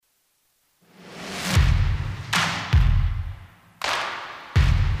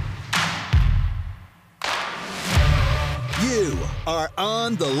are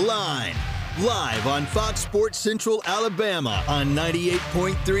on the line. Live on Fox Sports Central Alabama on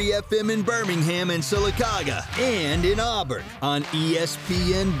 98.3 FM in Birmingham and Sylacauga, and in Auburn on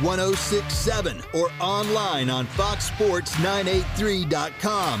ESPN 106.7 or online on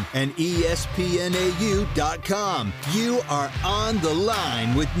foxsports983.com and espnau.com. You are on the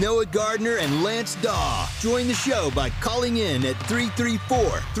line with Noah Gardner and Lance Dawe. Join the show by calling in at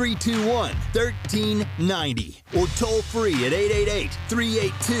 334-321-1390 or toll free at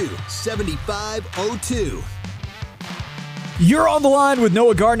 888-382-7502. You're on the line with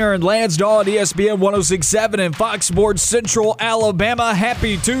Noah Gardner and Lance Dawe at ESPN 106.7 and Fox Sports Central Alabama.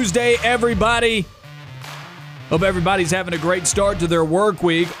 Happy Tuesday, everybody. Hope everybody's having a great start to their work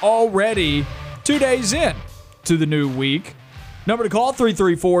week. Already 2 days in to the new week. Number to call,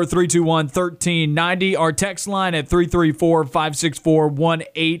 334-321-1390. Our text line at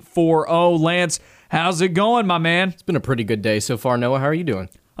 334-564-1840. Lance, how's it going, my man? It's been a pretty good day so far, Noah. How are you doing?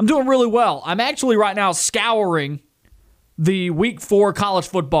 I'm doing really well. I'm actually right now scouring the Week 4 college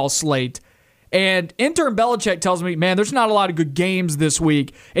football slate, and intern Belichick tells me, man, there's not a lot of good games this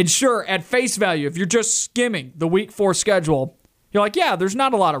week. And sure, at face value, if you're just skimming the Week 4 schedule, you're like, yeah, there's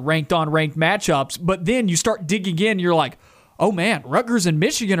not a lot of ranked-on-ranked matchups, but then you start digging in, and you're like, oh man, Rutgers and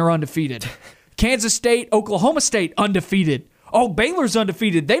Michigan are undefeated. Kansas State, Oklahoma State undefeated. Oh, Baylor's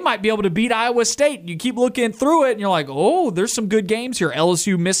undefeated. They might be able to beat Iowa State. You keep looking through it, and you're like, oh, there's some good games here.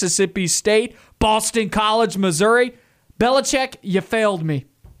 LSU, Mississippi State, Boston College, Missouri. Belichick, you failed me.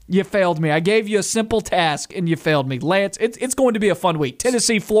 You failed me. I gave you a simple task, and you failed me. Lance, it's going to be a fun week.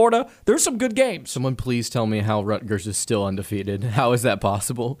 Tennessee, Florida, there's some good games. Someone please tell me how Rutgers is still undefeated. How is that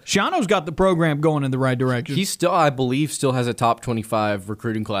possible? Shano's got the program going in the right direction. He still, I believe, still has a top 25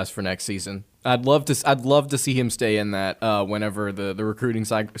 recruiting class for next season. I'd love to see him stay in that whenever the recruiting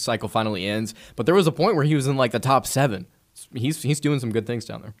cycle finally ends. But there was a point where he was in like the top 7. He's doing some good things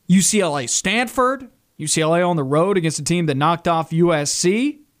down there. UCLA, Stanford. UCLA on the road against a team that knocked off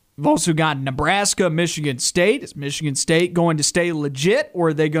USC. We've also got Nebraska, Michigan State. Is Michigan State going to stay legit, or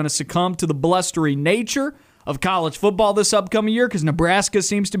are they going to succumb to the blustery nature of college football this upcoming year? Because Nebraska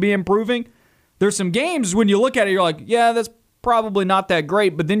seems to be improving. There's some games when you look at it, you're like, yeah, that's probably not that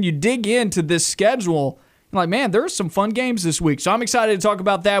great, but then you dig into this schedule, and like, man, there's some fun games this week. So I'm excited to talk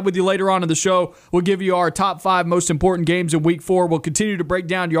about that with you later on in the show. We'll give you our top 5 most important games in Week 4. We'll continue to break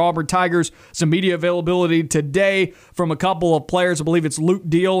down your Auburn Tigers. Some media availability today from a couple of players. I believe it's Luke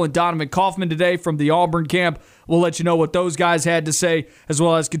Deal and Donovan Kaufman today from the Auburn camp. We'll let you know what those guys had to say, as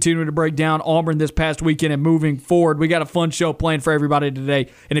well as continuing to break down Auburn this past weekend and moving forward. We got a fun show planned for everybody today.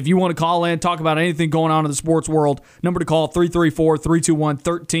 And if you want to call in, talk about anything going on in the sports world, number to call,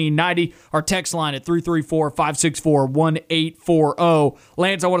 334-321-1390. Our text line at 334-564-1840.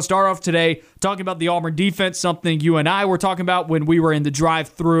 Lance, I want to start off today talking about the Auburn defense, something you and I were talking about when we were in the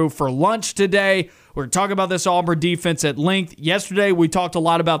drive-thru for lunch today. We're talking about this Auburn defense at length. Yesterday, we talked a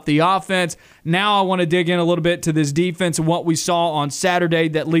lot about the offense. Now I want to dig in a little bit to this defense and what we saw on Saturday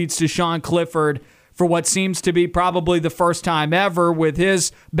that leads to Sean Clifford for what seems to be probably the first time ever with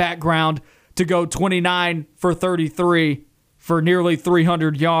his background to go 29 for 33 for nearly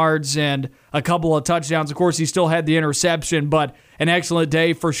 300 yards and a couple of touchdowns. Of course, he still had the interception, but an excellent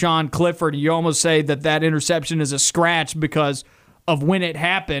day for Sean Clifford. You almost say that interception is a scratch because of when it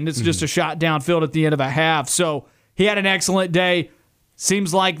happened. It's just a shot downfield at the end of a half. So he had an excellent day.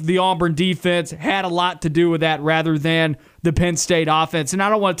 Seems like the Auburn defense had a lot to do with that rather than the Penn State offense. And I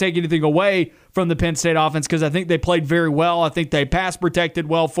don't want to take anything away from the Penn State offense because I think they played very well. I think they pass protected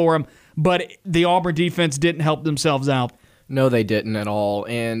well for him. But the Auburn defense didn't help themselves out. No, they didn't at all.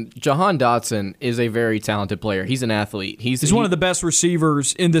 And Jahan Dotson is a very talented player. He's an athlete. He's one of the best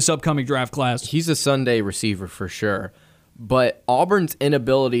receivers in this upcoming draft class. He's a Sunday receiver for sure. But Auburn's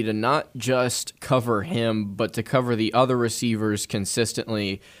inability to not just cover him, but to cover the other receivers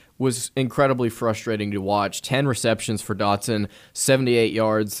consistently was incredibly frustrating to watch. 10 receptions for Dotson, 78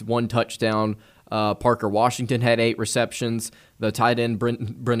 yards, 1 touchdown. Parker Washington had 8 receptions. The tight end,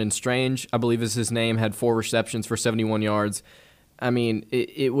 Brendan Strange, I believe is his name, had 4 receptions for 71 yards. I mean,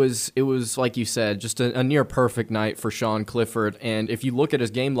 it was like you said, just a near perfect night for Sean Clifford. And if you look at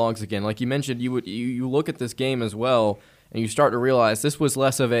his game logs again, like you mentioned, you look at this game as well, and you start to realize this was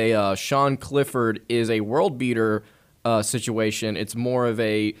less of a Sean Clifford is a world beater situation. It's more of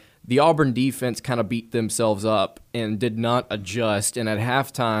the Auburn defense kind of beat themselves up and did not adjust. And at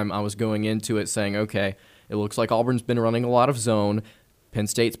halftime, I was going into it saying, okay, it looks like Auburn's been running a lot of zone. Penn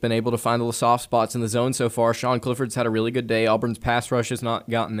State's been able to find the soft spots in the zone so far. Sean Clifford's had a really good day. Auburn's pass rush has not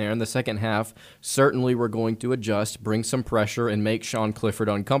gotten there in the second half. Certainly we're going to adjust, bring some pressure, and make Sean Clifford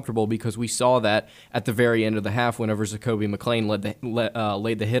uncomfortable, because we saw that at the very end of the half whenever Zacoby McClain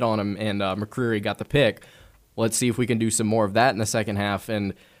laid the hit on him and McCreary got the pick. Let's see if we can do some more of that in the second half.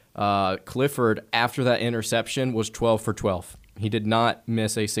 And Clifford, after that interception, was 12 for 12. He did not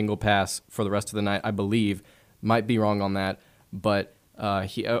miss a single pass for the rest of the night, I believe. Might be wrong on that, but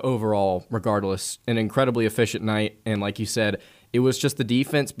he overall, regardless, an incredibly efficient night. And like you said, it was just the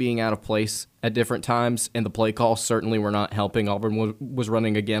defense being out of place at different times, and the play calls certainly were not helping. Auburn was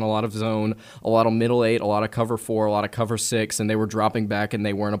running, again, a lot of zone, a lot of middle 8, a lot of cover 4, a lot of cover 6, and they were dropping back and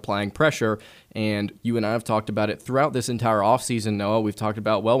they weren't applying pressure. And you and I have talked about it throughout this entire offseason, Noah. We've talked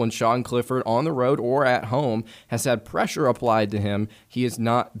about, well, when Sean Clifford on the road or at home has had pressure applied to him, he has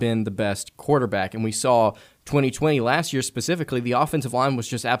not been the best quarterback. And we saw 2020, last year specifically, the offensive line was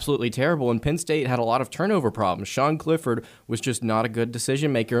just absolutely terrible, and Penn State had a lot of turnover problems. Sean Clifford was just not a good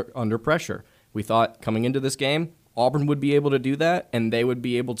decision maker under pressure. We thought coming into this game, Auburn would be able to do that, and they would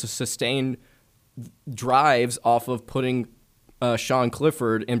be able to sustain drives off of putting Sean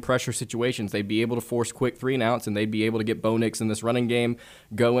Clifford in pressure situations. They'd be able to force quick 3-and-outs, and they'd be able to get Bo Nix in this running game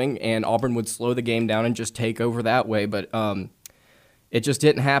going, and Auburn would slow the game down and just take over that way. But it just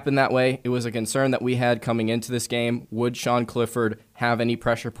didn't happen that way. It was a concern that we had coming into this game. Would Sean Clifford have any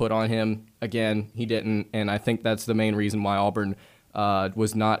pressure put on him? Again, he didn't, and I think that's the main reason why Auburn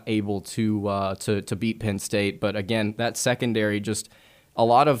was not able to beat Penn State. But again, that secondary, just a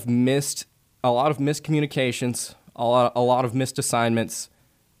lot of miscommunications, a lot of missed assignments.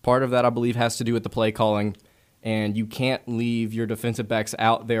 Part of that, I believe, has to do with the play calling, and you can't leave your defensive backs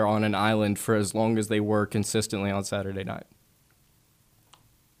out there on an island for as long as they were consistently on Saturday night.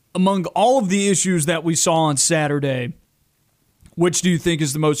 Among all of the issues that we saw on Saturday, which do you think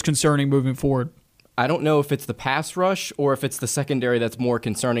is the most concerning moving forward? I don't know if it's the pass rush or if it's the secondary that's more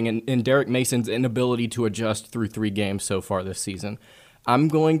concerning, and Derek Mason's inability to adjust through 3 games so far this season. I'm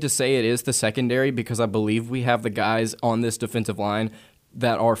going to say it is the secondary, because I believe we have the guys on this defensive line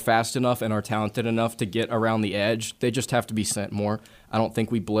that are fast enough and are talented enough to get around the edge. They just have to be sent more. I don't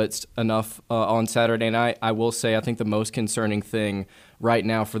think we blitzed enough on Saturday night. I will say I think the most concerning thing right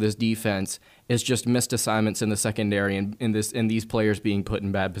now for this defense is just missed assignments in the secondary and these players being put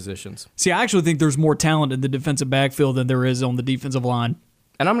in bad positions. See, I actually think there's more talent in the defensive backfield than there is on the defensive line.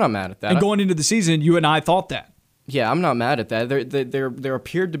 And I'm not mad at that. And going into the season, you and I thought that. Yeah, I'm not mad at that. There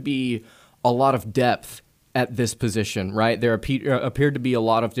appeared to be a lot of depth at this position, right? There appeared to be a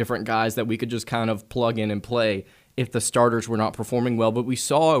lot of different guys that we could just kind of plug in and play if the starters were not performing well. But we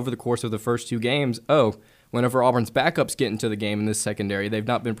saw over the course of the first 2 games, whenever Auburn's backups get into the game in this secondary, they've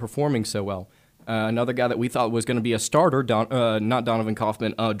not been performing so well. Another guy that we thought was going to be a starter, not Donovan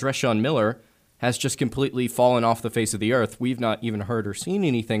Kaufman, Dreshawn Miller, has just completely fallen off the face of the earth. We've not even heard or seen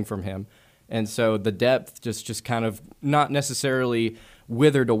anything from him. And so the depth just kind of not necessarily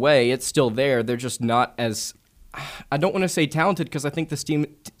withered away. It's still there. They're just not as, I don't want to say talented, because I think this team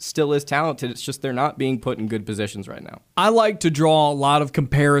still is talented. It's just they're not being put in good positions right now. I like to draw a lot of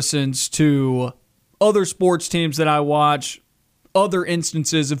comparisons to other sports teams that I watch, other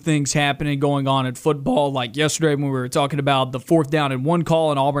instances of things happening going on in football. Like yesterday when we were talking about the 4th down and 1 call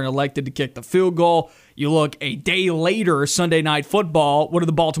and Auburn elected to kick the field goal. You look a day later, Sunday Night Football, what do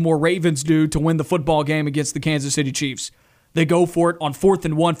the Baltimore Ravens do to win the football game against the Kansas City Chiefs? They go for it on 4th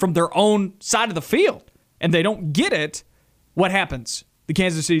and 1 from their own side of the field, and they don't get it. What happens? The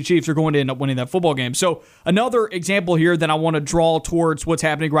Kansas City Chiefs are going to end up winning that football game. So another example here that I want to draw towards what's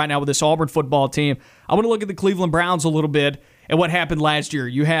happening right now with this Auburn football team, I want to look at the Cleveland Browns a little bit and what happened last year.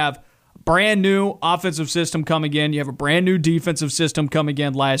 You have a brand new offensive system coming in. You have a brand new defensive system coming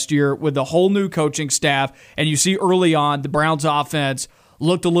in last year with a whole new coaching staff. And you see early on the Browns offense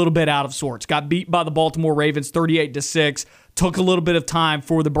looked a little bit out of sorts. Got beat by the Baltimore Ravens 38-6. Took a little bit of time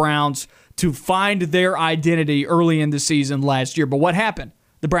for the Browns to find their identity early in the season last year. But what happened?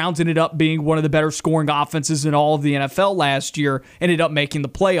 The Browns ended up being one of the better scoring offenses in all of the NFL last year, ended up making the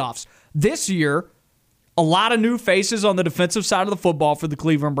playoffs. This year, a lot of new faces on the defensive side of the football for the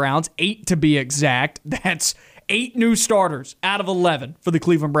Cleveland Browns, 8 to be exact. That's 8 new starters out of 11 for the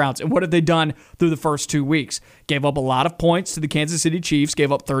Cleveland Browns. And what have they done through the first 2 weeks? Gave up a lot of points to the Kansas City Chiefs,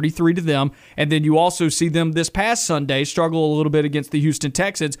 gave up 33 to them. And then you also see them this past Sunday struggle a little bit against the Houston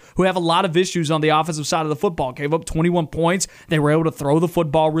Texans, who have a lot of issues on the offensive side of the football. Gave up 21 points. They were able to throw the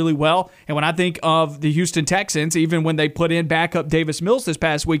football really well. And when I think of the Houston Texans, even when they put in backup Davis Mills this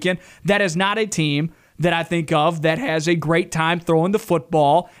past weekend, that is not a team that I think of that has a great time throwing the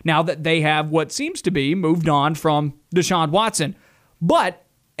football now that they have what seems to be moved on from Deshaun Watson. But,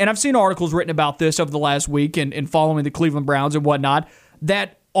 and I've seen articles written about this over the last week and following the Cleveland Browns and whatnot,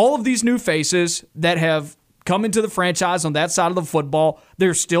 that all of these new faces that have come into the franchise on that side of the football,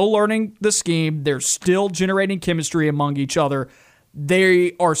 they're still learning the scheme. They're still generating chemistry among each other.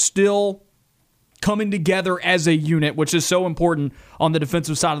 They are still coming together as a unit, which is so important on the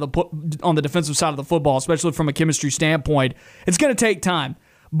defensive side of the football, especially from a chemistry standpoint. It's going to take time.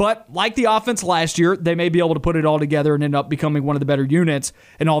 But like the offense last year, they may be able to put it all together and end up becoming one of the better units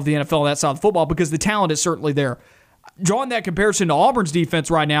in all of the NFL on that side of football because the talent is certainly there. Drawing that comparison to Auburn's defense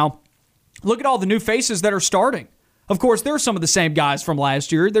right now, look at all the new faces that are starting. Of course, there are some of the same guys from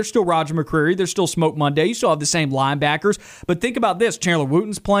last year. There's still Roger McCreary. There's still Smoke Monday. You still have the same linebackers. But think about this. Chandler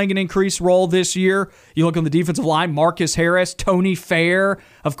Wooten's playing an increased role this year. You look on the defensive line, Marcus Harris, Tony Fair.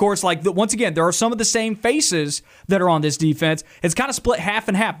 Of course, once again, there are some of the same faces that are on this defense. It's kind of split half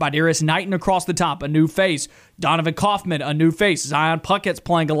and half. Darius Knighton across the top, a new face. Donovan Kaufman, a new face. Zion Puckett's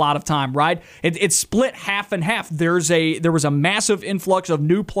playing a lot of time, right? It's split half and half. There was a massive influx of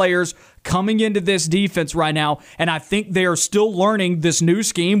new players coming into this defense right now, and I think they are still learning this new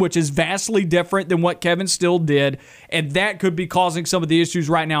scheme, which is vastly different than what Kevin Still did, and that could be causing some of the issues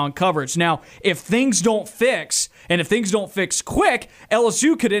right now in coverage. Now, if things don't fix, and if things don't fix quick,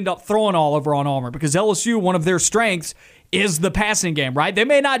 LSU could end up throwing all over on Auburn because LSU, one of their strengths is the passing game, right? They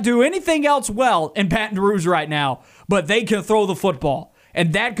may not do anything else well in Baton Rouge right now, but they can throw the football.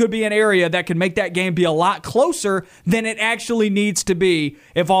 And that could be an area that could make that game be a lot closer than it actually needs to be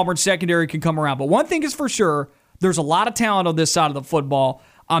if Auburn's secondary can come around. But one thing is for sure, there's a lot of talent on this side of the football.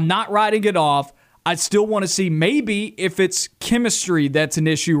 I'm not writing it off. I still want to see maybe if it's chemistry that's an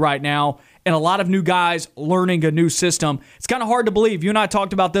issue right now and a lot of new guys learning a new system. It's kind of hard to believe. You and I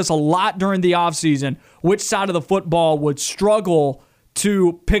talked about this a lot during the offseason, which side of the football would struggle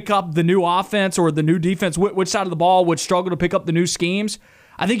to pick up the new offense or the new defense, which side of the ball would struggle to pick up the new schemes.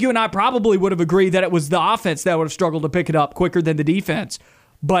 I think you and I probably would have agreed that it was the offense that would have struggled to pick it up quicker than the defense.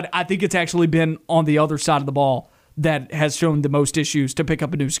 But I think it's actually been on the other side of the ball that has shown the most issues to pick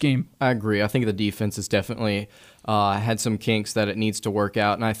up a new scheme. I agree. I think the defense has definitely had some kinks that it needs to work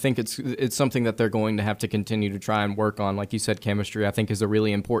out, and I think it's something that they're going to have to continue to try and work on. Like you said, chemistry I think is a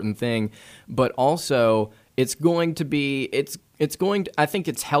really important thing, but also it's going to be I think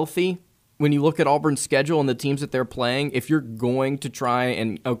it's healthy when you look at Auburn's schedule and the teams that they're playing. If you're going to try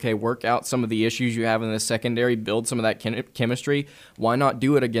and work out some of the issues you have in the secondary, build some of that chemistry, why not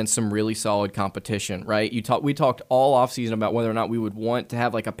do it against some really solid competition, right? We talked all offseason about whether or not we would want to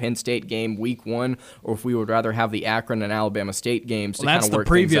have like a Penn State game week 1, or if we would rather have the Akron and Alabama State games to kind of work things out. That's the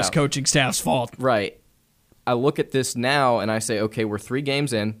previous coaching staff's fault. Right. I look at this now and I say, okay, we're 3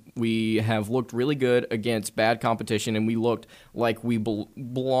 games in. We have looked really good against bad competition, and we looked like we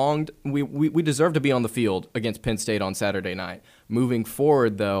belonged. We deserve to be on the field against Penn State on Saturday night. Moving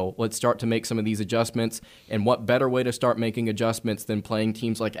forward, though, let's start to make some of these adjustments. And what better way to start making adjustments than playing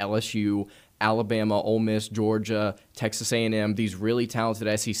teams like LSU, Alabama, Ole Miss, Georgia, Texas A&M, these really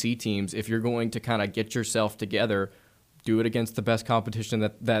talented SEC teams. If you're going to kind of get yourself together, do it against the best competition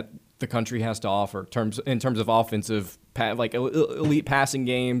that the country has to offer in terms of offensive, like elite passing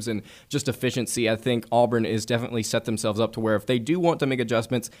games and just efficiency. I think Auburn is definitely set themselves up to where if they do want to make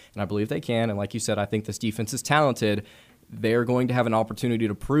adjustments, and I believe they can, and like you said, I think this defense is talented, they're going to have an opportunity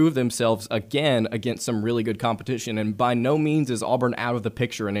to prove themselves again against some really good competition. And by no means is Auburn out of the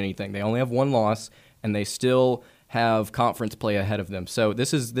picture in anything. They only have 1 loss, and they still have conference play ahead of them. So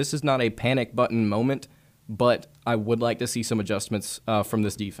this is not a panic button moment, but I would like to see some adjustments from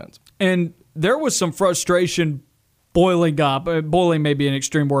this defense. And there was some frustration boiling up. Boiling may be an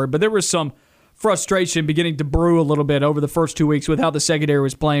extreme word, but there was some frustration beginning to brew a little bit over the first 2 weeks with how the secondary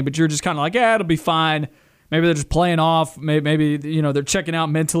was playing. But you're just kind of like, it'll be fine. Maybe they're just playing off. Maybe they're checking out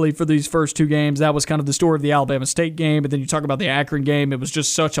mentally for these first 2 games. That was kind of the story of the Alabama State game. But then you talk about the Akron game. It was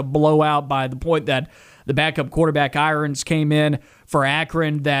just such a blowout by the point that the backup quarterback Irons came in for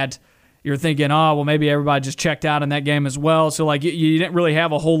Akron that you're thinking, maybe everybody just checked out in that game as well. So, you didn't really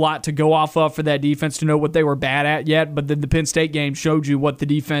have a whole lot to go off of for that defense to know what they were bad at yet. But then the Penn State game showed you what the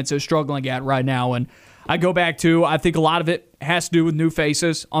defense is struggling at right now. And I go back to, I think a lot of it has to do with new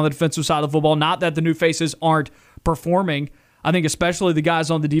faces on the defensive side of the football. Not that the new faces aren't performing. I think especially the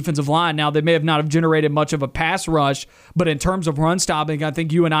guys on the defensive line. Now, they may have not have generated much of a pass rush, but in terms of run stopping, I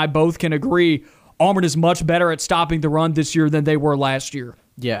think you and I both can agree Auburn is much better at stopping the run this year than they were last year.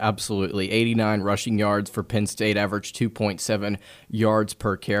 Yeah, absolutely. 89 rushing yards for Penn State, averaged 2.7 yards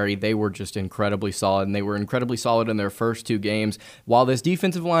per carry. They were just incredibly solid, and they were incredibly solid in their first 2 games. While this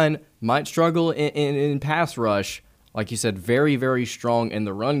defensive line might struggle in pass rush, like you said, very, very strong in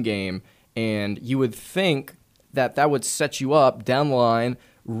the run game, and you would think that would set you up down the line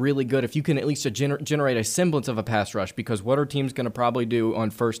really good if you can at least generate a semblance of a pass rush, because what are teams going to probably do on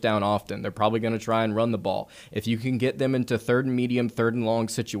first down often? They're probably going to try and run the ball. If you can get them into third and medium, third and long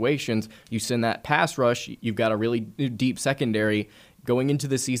situations, you send that pass rush, you've got a really deep secondary. Going into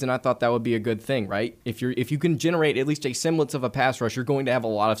the season, I thought that would be a good thing, right? If you can generate at least a semblance of a pass rush, you're going to have a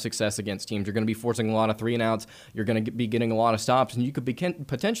lot of success against teams. You're going to be forcing a lot of 3-and-outs. You're going to be getting a lot of stops, and you could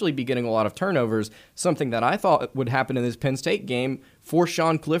potentially be getting a lot of turnovers, something that I thought would happen in this Penn State game, force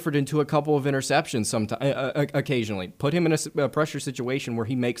Sean Clifford into a couple of interceptions occasionally. Put him in a pressure situation where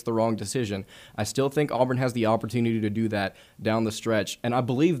he makes the wrong decision. I still think Auburn has the opportunity to do that down the stretch, and I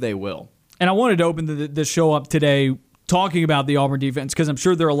believe they will. And I wanted to open the show up today talking about the Auburn defense, because I'm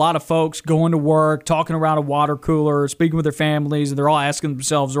sure there are a lot of folks going to work, talking around a water cooler, speaking with their families, and they're all asking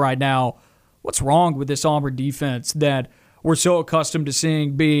themselves right now, what's wrong with this Auburn defense that we're so accustomed to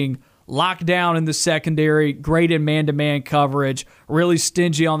seeing being locked down in the secondary, great in man-to-man coverage, really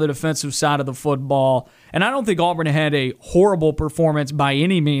stingy on the defensive side of the football. And I don't think Auburn had a horrible performance by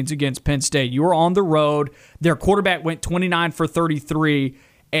any means against Penn State. You were on the road. Their quarterback went 29 for 33,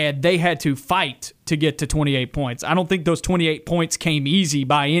 and they had to fight to get to 28 points. I don't think those 28 points came easy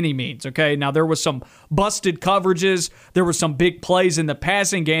by any means, okay? Now, there was some busted coverages. There were some big plays in the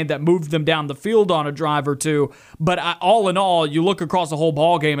passing game that moved them down the field on a drive or two. But all in all, you look across the whole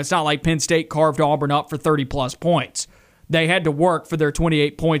ball game, it's not like Penn State carved Auburn up for 30-plus points. They had to work for their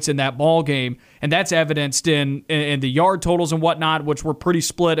 28 points in that ball game, and that's evidenced in the yard totals and whatnot, which were pretty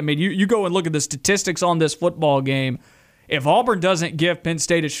split. I mean, you go and look at the statistics on this football game. If Auburn doesn't give Penn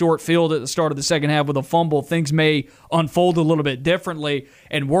State a short field at the start of the second half with a fumble, things may unfold a little bit differently,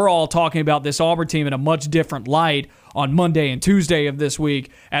 and we're all talking about this Auburn team in a much different light on Monday and Tuesday of this week,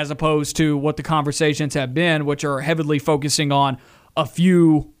 as opposed to what the conversations have been, which are heavily focusing on a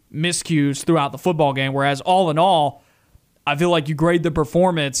few miscues throughout the football game, whereas all in all, I feel like you grade the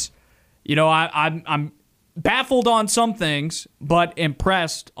performance. You know, I'm baffled on some things, but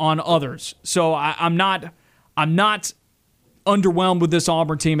impressed on others. So I'm not underwhelmed with this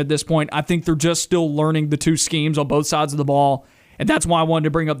Auburn team at this point. I think they're just still learning the two schemes on both sides of the ball, and that's why I wanted to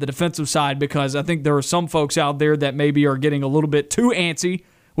bring up the defensive side, because I think there are some folks out there that maybe are getting a little bit too antsy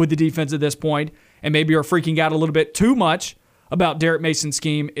with the defense at this point, and maybe are freaking out a little bit too much about Derek Mason's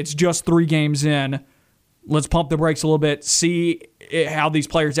scheme. It's just 3 games in. Let's pump the brakes a little bit, see how these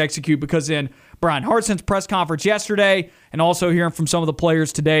players execute, because in Brian Harsin's press conference yesterday, and also hearing from some of the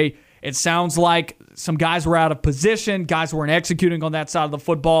players today, it sounds like some guys were out of position, guys weren't executing on that side of the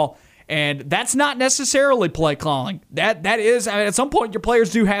football, and that's not necessarily play calling. That is, I mean, at some point your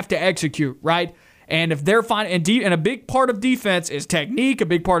players do have to execute, right? And if they're fine, and a big part of defense is technique, a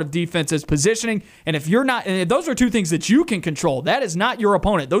big part of defense is positioning, and if you're not, and those are 2 things that you can control. That is not your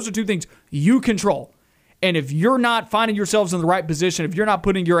opponent. Those are 2 things you control. And if you're not finding yourselves in the right position, if you're not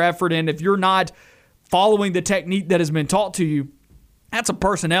putting your effort in, if you're not following the technique that has been taught to you, that's a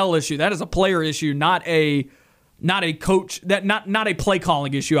personnel issue. That is a player issue, not a coach, that not a play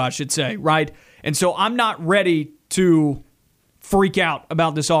calling issue, I should say, right? And so I'm not ready to freak out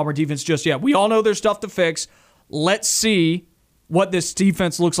about this Auburn defense just yet. We all know there's stuff to fix. Let's see what this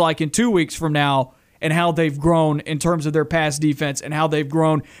defense looks like in 2 weeks from now, and how they've grown in terms of their pass defense, and how they've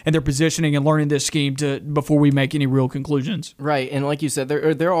grown in their positioning and learning this scheme before we make any real conclusions. Right, and like you said,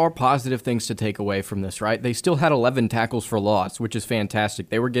 there are positive things to take away from this, right? They still had 11 tackles for loss, which is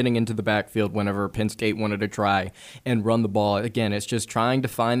fantastic. They were getting into the backfield whenever Penn State wanted to try and run the ball. Again, it's just trying to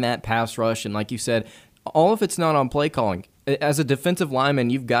find that pass rush, and like you said, all of it's not on play calling. As a defensive lineman,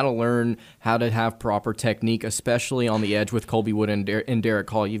 you've got to learn how to have proper technique, especially on the edge with Colby Wood and Derek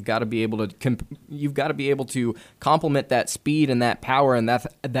Hall. You've got to be able to complement that speed and that power and that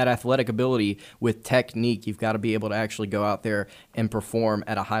athletic ability with technique. You've got to be able to actually go out there and perform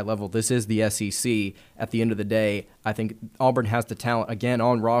at a high level. This is the SEC. At the end of the day, I think Auburn has the talent again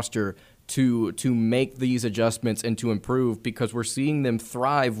on roster to make these adjustments and to improve, because we're seeing them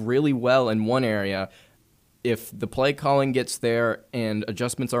thrive really well in one area. If the play calling gets there and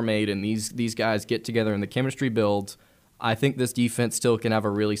adjustments are made and these guys get together and the chemistry builds, I think this defense still can have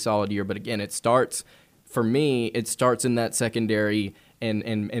a really solid year. But again, it starts in that secondary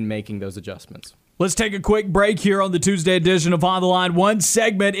and making those adjustments. Let's take a quick break here on the Tuesday edition of On the Line. 1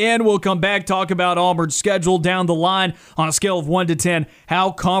 segment in, we'll come back, talk about Auburn's schedule down the line on a scale of 1 to 10.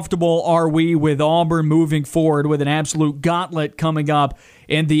 How comfortable are we with Auburn moving forward with an absolute gauntlet coming up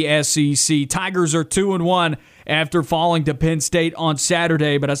in the SEC? Tigers are 2-1 after falling to Penn State on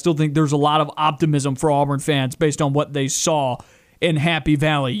Saturday, but I still think there's a lot of optimism for Auburn fans based on what they saw in Happy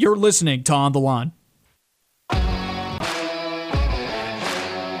Valley. You're listening to On the Line.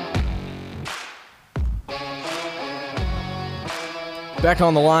 Back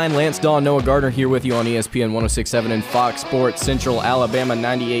on the line, Lance Dawe, Noah Gardner here with you on ESPN 106.7 and Fox Sports Central Alabama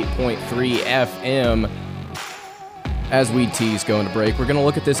 98.3 FM. As we tease going to break, we're going to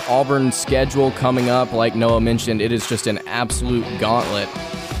look at this Auburn schedule coming up. Like Noah mentioned, it is just an absolute gauntlet.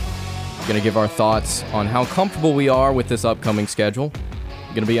 We're going to give our thoughts on how comfortable we are with this upcoming schedule. I'm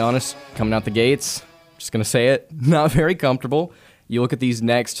going to be honest, coming out the gates, just going to say it, not very comfortable. You look at these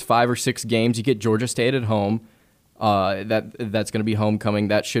next 5 or 6 games, you get Georgia State at home. That's going to be homecoming.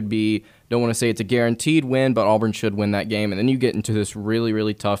 That should be, don't want to say it's a guaranteed win, but Auburn should win that game. And then you get into this really,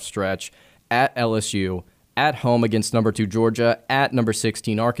 really tough stretch at LSU, at home against number 2 Georgia, at number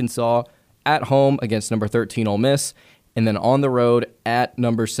 16 Arkansas, at home against number 13 Ole Miss, and then on the road at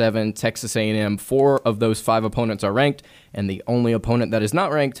number 7 Texas A&M. 4 of those 5 opponents are ranked, and the only opponent that is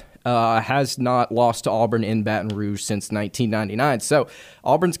not ranked has not lost to Auburn in Baton Rouge since 1999. So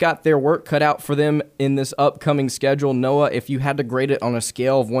Auburn's got their work cut out for them in this upcoming schedule. Noah, if you had to grade it on a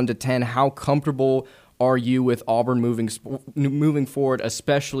scale of 1 to 10, how comfortable are you with Auburn moving forward,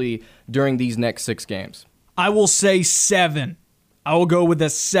 especially during these next 6 games? I will say 7. I will go with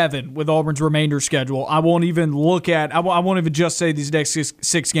a 7 with Auburn's remainder schedule. I won't even just say these next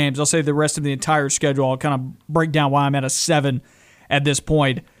 6 games. I'll say the rest of the entire schedule. I'll kind of break down why I'm at a 7 at this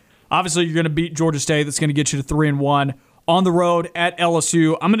point. Obviously, you're going to beat Georgia State. That's going to get you to 3-1. On the road at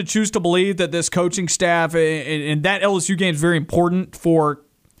LSU, I'm going to choose to believe that this coaching staff, and that LSU game is very important for,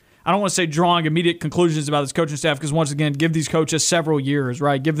 I don't want to say drawing immediate conclusions about this coaching staff, because once again, give these coaches several years,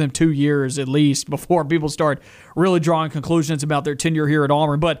 right? Give them 2 years at least before people start really drawing conclusions about their tenure here at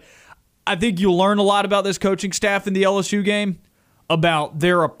Auburn. But I think you'll learn a lot about this coaching staff in the LSU game, about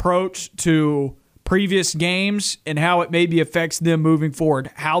their approach to previous games and how it maybe affects them moving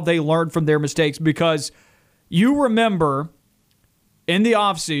forward, how they learned from their mistakes. Because you remember in the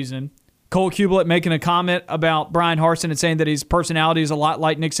offseason, Cole Kublet making a comment about Brian Harsin and saying that his personality is a lot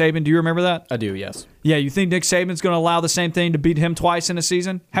like Nick Saban. Do you remember that? I do, yes. Yeah, you think Nick Saban's going to allow the same thing to beat him twice in a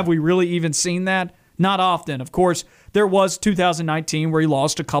season? Have we really even seen that? Not often. Of course, there was 2019 where he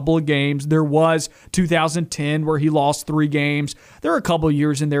lost a couple of games. There was 2010 where he lost 3 games. There are a couple of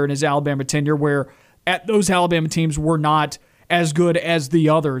years in there in his Alabama tenure where those Alabama teams were not as good as the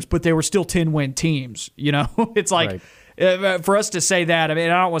others, but they were still 10-win teams. You know, it's like for us to say that, I mean,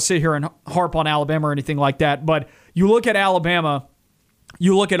 I don't want to sit here and harp on Alabama or anything like that, but you look at Alabama,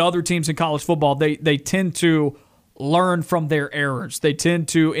 you look at other teams in college football, they tend to learn from their errors. They tend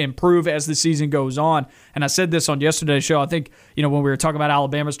to improve as the season goes on. And I said this on yesterday's show. I think, when we were talking about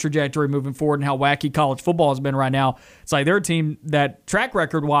Alabama's trajectory moving forward and how wacky college football has been right now, it's like they're a team that track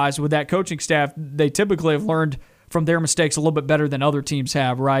record-wise with that coaching staff, they typically have learned from their mistakes a little bit better than other teams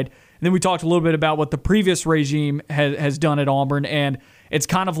have, right? And then we talked a little bit about what the previous regime has done at Auburn, and it's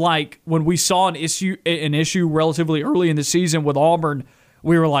kind of like when we saw an issue relatively early in the season with Auburn,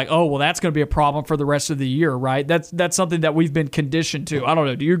 we were like, oh, well, that's going to be a problem for the rest of the year, right? That's something that we've been conditioned to. I don't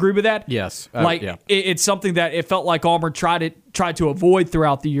know. Do you agree with that? Yes. Yeah. It's something that it felt like Auburn tried to avoid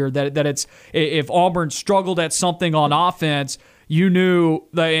throughout the year, that it's if Auburn struggled at something on offense, you knew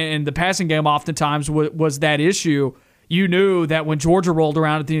that in the passing game oftentimes was that issue. You knew that when Georgia rolled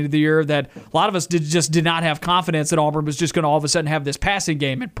around at the end of the year that a lot of us did not have confidence that Auburn was just going to all of a sudden have this passing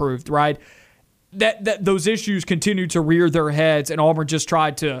game improved, right? That those issues continued to rear their heads, and Auburn just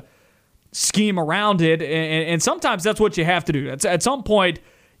tried to scheme around it. And sometimes that's what you have to do. At some point,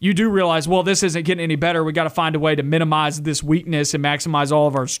 you do realize, well, this isn't getting any better. We got to find a way to minimize this weakness and maximize all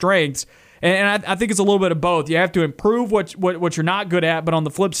of our strengths. And I think it's a little bit of both. You have to improve what you're not good at, but on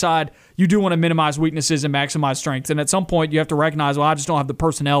the flip side, you do want to minimize weaknesses and maximize strengths. And at some point, you have to recognize, well, I just don't have the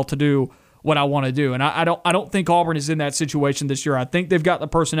personnel to do what I want to do. And I don't think Auburn is in that situation this year. I think they've got the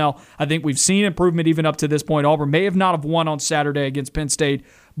personnel. I think we've seen improvement even up to this point. Auburn may have not have won on Saturday against Penn State,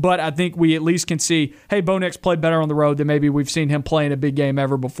 but I think we at least can see, hey, Bo Nix played better on the road than maybe we've seen him play in a big game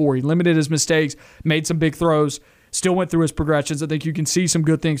ever before. He limited his mistakes, made some big throws, still went through his progressions. I think you can see some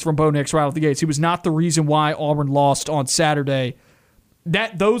good things from Bo Nix right out the gates. He was not the reason why Auburn lost on Saturday.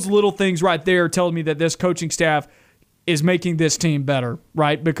 Those little things right there tell me that this coaching staff is making this team better,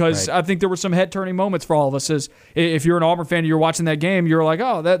 right? Because I think there were some head-turning moments for all of us. As if you're an Auburn fan and you're watching that game, you're like,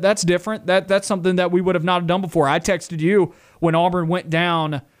 oh, that's different. That's something that we would have not done before. I texted you when Auburn went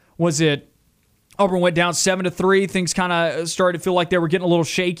down, was it Auburn went down 7-3. Things kind of started to feel like they were getting a little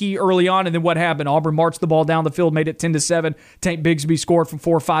shaky early on. And then what happened? Auburn marched the ball down the field, made it 10-7. Tank Bigsby scored from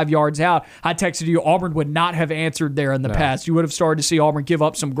 4 or 5 yards out. I texted you, Auburn would not have answered there in the past. You would have started to see Auburn give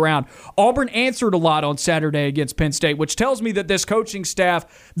up some ground. Auburn answered a lot on Saturday against Penn State, which tells me that this coaching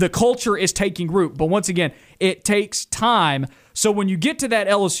staff, the culture is taking root. But once again, it takes time. So when you get to that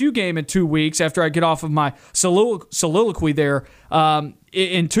LSU game in 2 weeks, after I get off of my soliloquy there,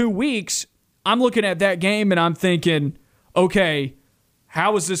 in 2 weeks, I'm looking at that game and I'm thinking, okay,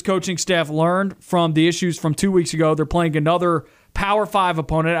 how has this coaching staff learned from the issues from 2 weeks ago? They're playing another Power 5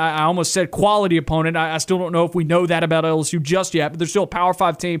 opponent. I almost said quality opponent. I still don't know if we know that about LSU just yet, but they're still a Power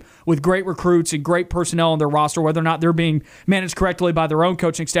 5 team with great recruits and great personnel on their roster. Whether or not they're being managed correctly by their own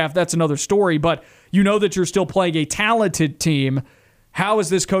coaching staff, that's another story. But you know that you're still playing a talented team. How has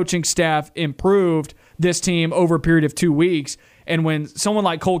this coaching staff improved this team over a period of 2 weeks? And when someone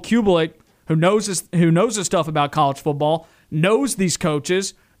like Cole Kubelik, who knows his stuff about college football, knows these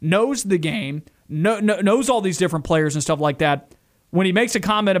coaches, knows the game, knows all these different players and stuff like that, when he makes a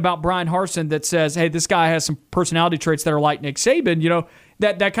comment about Brian Harsin that says, hey, this guy has some personality traits that are like Nick Saban,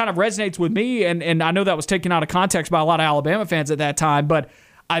 that kind of resonates with me, and I know that was taken out of context by a lot of Alabama fans at that time, but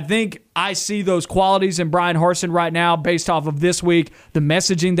I think I see those qualities in Brian Harsin right now based off of this week, the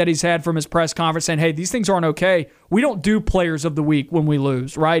messaging that he's had from his press conference saying, hey, these things aren't okay. We don't do players of the week when we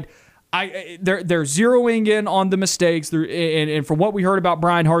lose, right? They're zeroing in on the mistakes. And from what we heard about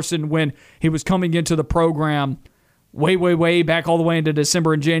Brian Harsin when he was coming into the program way back all the way into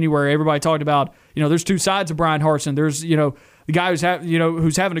December and January, everybody talked about, there's two sides of Brian Harsin. There's, the guy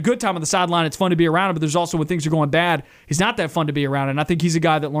who's having a good time on the sideline. It's fun to be around him, but there's also when things are going bad, he's not that fun to be around. And I think he's a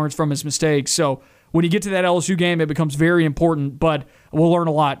guy that learns from his mistakes. So when you get to that LSU game, it becomes very important, but we'll learn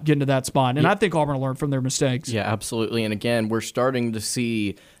a lot getting to that spot. And I think Auburn will learn from their mistakes. Yeah, absolutely. And again, we're starting to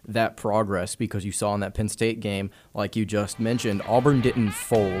see that progress because you saw in that Penn State game, like you just mentioned, Auburn didn't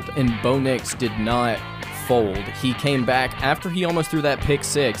fold, and Bo Nix did not fold. He came back after he almost threw that pick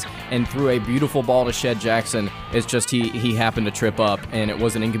six and threw a beautiful ball to Shed Jackson. It's just he happened to trip up, and it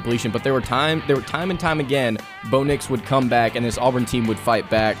was an incompletion. But there were time and time again, Bo Nix would come back, and this Auburn team would fight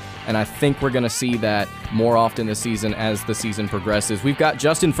back. And I think we're going to see that more often this season as the season progresses. We've got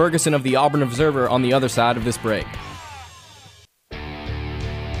Justin Ferguson of the Auburn Observer on the other side of this break.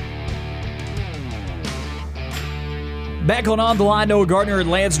 Back on The Line, Noah Gardner and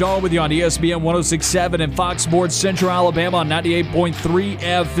Lance Dawe with you on ESPN 106.7 and Fox Sports Central Alabama on 98.3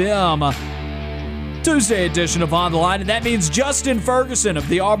 FM. Tuesday edition of On the Line, and that means Justin Ferguson of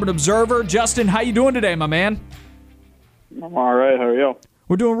the Auburn Observer. Justin, how you doing today, my man? I'm all right. How are you?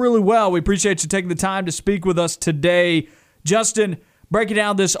 We're doing really well. We appreciate you taking the time to speak with us today. Justin, breaking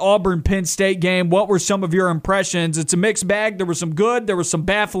down this Auburn-Penn State game, what were some of your impressions? It's a mixed bag. There was some good. There was some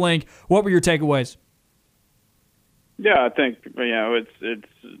baffling. What were your takeaways? Yeah, I think it's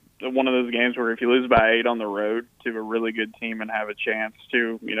one of those games where if you lose by 8 on the road to a really good team and have a chance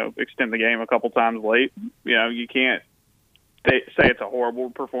to extend the game a couple times late, you can't say it's a horrible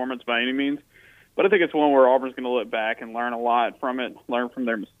performance by any means. But I think it's one where Auburn's going to look back and learn a lot from it, learn from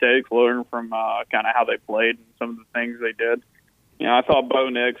their mistakes, learn from kind of how they played and some of the things they did. I thought Bo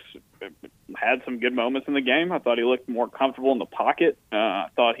Nix had some good moments in the game. I thought he looked more comfortable in the pocket. I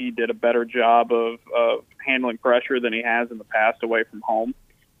thought he did a better job of handling pressure than he has in the past away from home.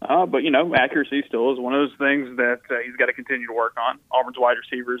 But accuracy still is one of those things that he's got to continue to work on. Auburn's wide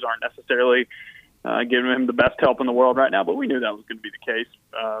receivers aren't necessarily giving him the best help in the world right now, but we knew that was going to be the case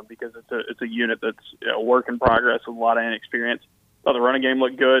because it's a unit that's a work in progress with a lot of inexperience. Thought the running game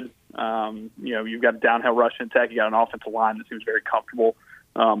looked good. You've got a downhill rushing attack. You got an offensive line that seems very comfortable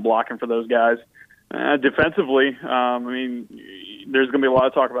blocking for those guys. Defensively, there's going to be a lot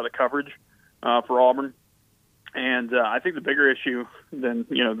of talk about the coverage for Auburn. And I think the bigger issue than,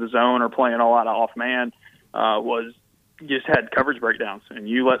 the zone or playing all out of off man was you just had coverage breakdowns. And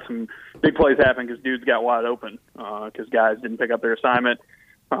you let some big plays happen because dudes got wide open because guys didn't pick up their assignment,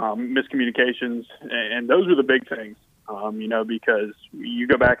 miscommunications. And those are the big things, because you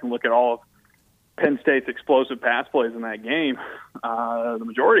go back and look at all of Penn State's explosive pass plays in that game. The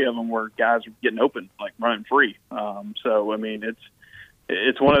majority of them were guys getting open, like running free.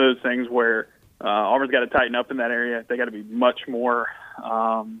 It's one of those things where Auburn's got to tighten up in that area. They got to be much more, they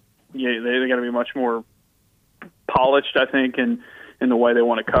got to be much more polished, I think, in the way they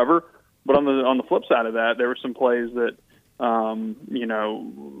want to cover. But on the flip side of that, there were some plays that,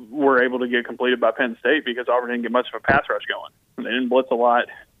 were able to get completed by Penn State because Auburn didn't get much of a pass rush going. They didn't blitz a lot.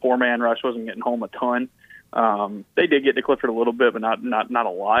 4-man rush wasn't getting home a ton. They did get to Clifford a little bit, but not a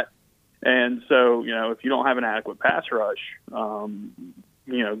lot. And so, if you don't have an adequate pass rush,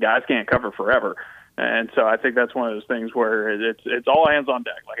 guys can't cover forever. And so I think that's one of those things where it's all hands on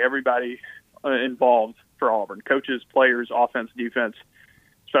deck. Like everybody involved for Auburn, coaches, players, offense, defense,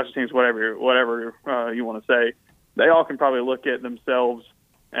 special teams, whatever you want to say, they all can probably look at themselves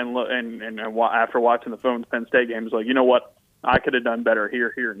and after watching the Penn State games, like, you know what, I could have done better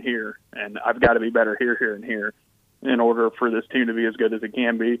here, here, and here, and I've got to be better here, here, and here in order for this team to be as good as it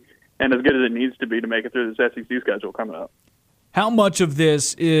can be and as good as it needs to be to make it through this SEC schedule coming up. How much of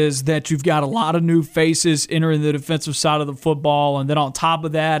this is that you've got a lot of new faces entering the defensive side of the football, and then on top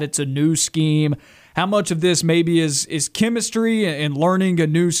of that, it's a new scheme? How much of this maybe is chemistry and learning a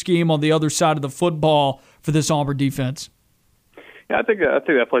new scheme on the other side of the football for this Auburn defense? Yeah, I think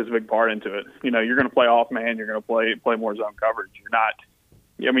that plays a big part into it. You're going to play off man, you're going to play more zone coverage.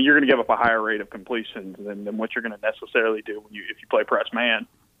 You're going to give up a higher rate of completions than what you're going to necessarily do if you play press man.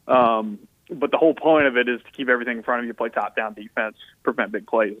 But the whole point of it is to keep everything in front of you, play top-down defense, prevent big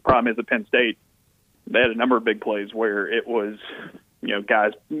plays. The problem is at Penn State, they had a number of big plays where it was,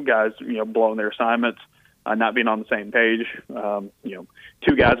 guys, blowing their assignments, not being on the same page.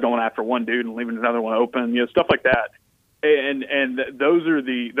 Two guys going after one dude and leaving another one open, stuff like that. And those are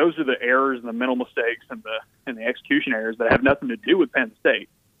the errors and the mental mistakes and the execution errors that have nothing to do with Penn State.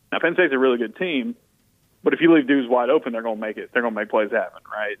 Now, Penn State's a really good team, but if you leave dudes wide open, they're going to make it. They're going to make plays happen,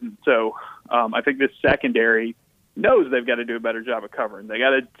 right? And so I think this secondary knows they've got to do a better job of covering. They got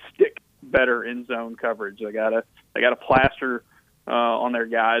to stick better in zone coverage. They got to plaster on their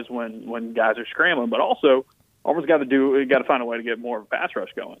guys when guys are scrambling. But also, Auburn's got to find a way to get more of a pass rush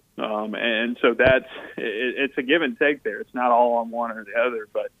going. And so it's a give and take there. It's not all on one or the other,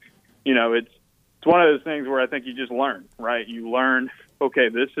 but it's one of those things where I think you just learn, right? You learn, okay,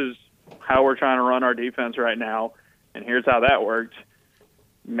 this is how we're trying to run our defense right now, and here's how that worked.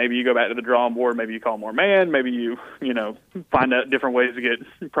 Maybe you go back to the drawing board. Maybe you call more man. Maybe you find out different ways to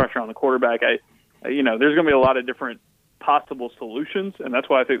get pressure on the quarterback. There's going to be a lot of different possible solutions, and that's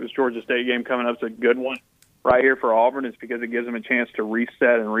why I think this Georgia State game coming up is a good one right here for Auburn, is because it gives them a chance to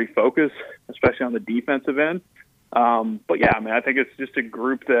reset and refocus, especially on the defensive end. But yeah, I think it's just a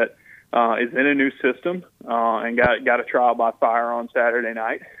group that is in a new system and got a trial by fire on Saturday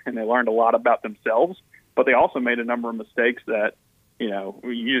night, and they learned a lot about themselves. But they also made a number of mistakes that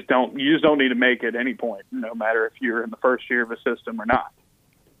you just don't need to make at any point, no matter if you're in the first year of a system or not.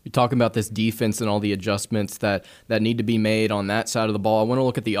 You're talking about this defense and all the adjustments that need to be made on that side of the ball. I want to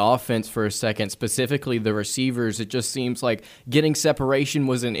look at the offense for a second, specifically the receivers. It just seems like getting separation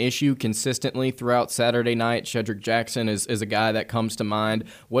was an issue consistently throughout Saturday night. Shedrick Jackson is a guy that comes to mind.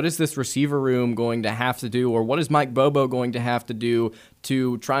 What is this receiver room going to have to do, or what is Mike Bobo going to have to do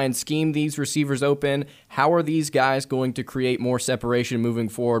to try and scheme these receivers open? How are these guys going to create more separation moving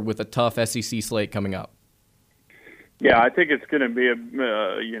forward with a tough SEC slate coming up? Yeah, I think it's going to be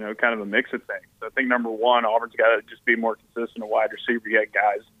kind of a mix of things. I think number one, Auburn's got to just be more consistent at wide receiver. You got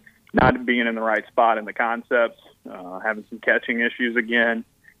guys not being in the right spot in the concepts, having some catching issues again,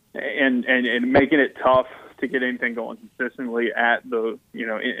 and making it tough to get anything going consistently at the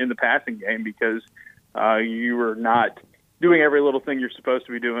in the passing game because you are not doing every little thing you're supposed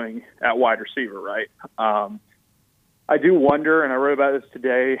to be doing at wide receiver, right? I do wonder, and I wrote about this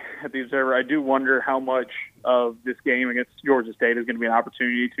today at the Observer, I do wonder how much of this game against Georgia State is going to be an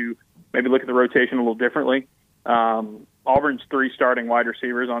opportunity to maybe look at the rotation a little differently. Auburn's 3 starting wide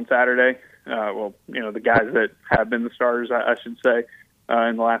receivers on Saturday, the guys that have been the starters, I should say,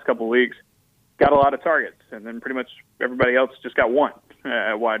 in the last couple of weeks, got a lot of targets, and then pretty much everybody else just got 1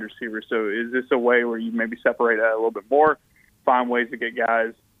 at wide receiver. So is this a way where you maybe separate that a little bit more, find ways to get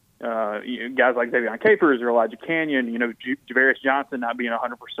guys like Davion Capers or Elijah Canyon, Javarius Johnson not being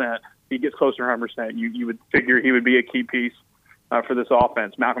 100%. He gets closer to 100%. You would figure he would be a key piece for this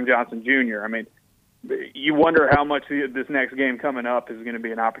offense. Malcolm Johnson Jr. You wonder how much this next game coming up is going to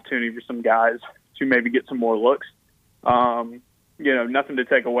be an opportunity for some guys to maybe get some more looks. Nothing to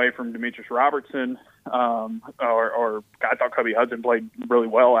take away from Demetrius Robertson or I thought Kobe Hudson played really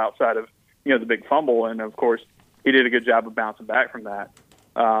well outside of the big fumble, and of course he did a good job of bouncing back from that.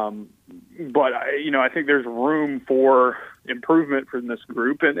 But I think there's room for improvement from this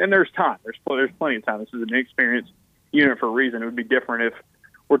group, and there's time. There's plenty of time. This is an inexperienced unit for a reason. It would be different if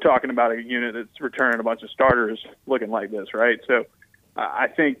we're talking about a unit that's returning a bunch of starters looking like this, right? So I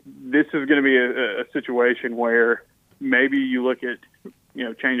think this is going to be a situation where maybe you look at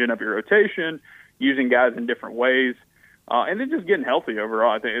changing up your rotation, using guys in different ways, and then just getting healthy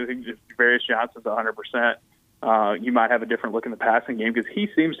overall. I think just Javarius Johnson's 100%. You might have a different look in the passing game because he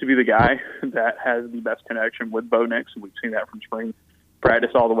seems to be the guy that has the best connection with Bo Nix, and we've seen that from spring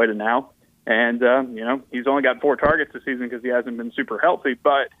practice all the way to now. And, he's only got 4 targets this season because he hasn't been super healthy,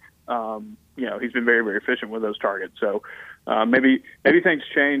 but, he's been very, very efficient with those targets. So maybe things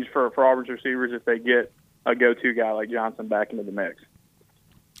change for Auburn's receivers if they get a go-to guy like Johnson back into the mix.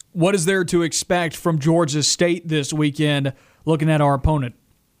 What is there to expect from Georgia State this weekend, looking at our opponent?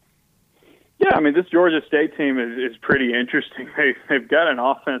 Yeah, I mean, this Georgia State team is pretty interesting. They've got an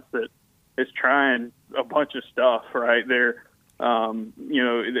offense that is trying a bunch of stuff, right? They're, in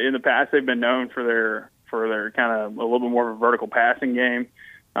the past they've been known for their kind of a little bit more of a vertical passing game,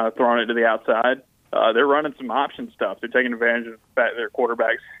 throwing it to the outside. They're running some option stuff. They're taking advantage of the fact that their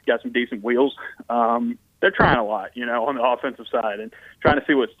quarterback's got some decent wheels. They're trying a lot, on the offensive side and trying to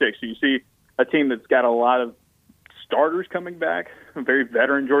see what sticks. So you see a team that's got a lot of starters coming back, a very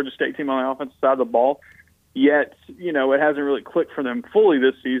veteran Georgia State team on the offensive side of the ball. Yet, it hasn't really clicked for them fully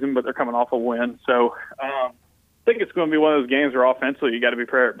this season, but they're coming off a win. So I think it's going to be one of those games where offensively you got to be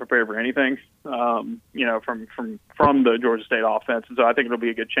prepared for anything, from the Georgia State offense. And so I think it'll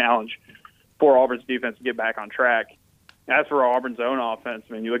be a good challenge for Auburn's defense to get back on track. As for Auburn's own offense,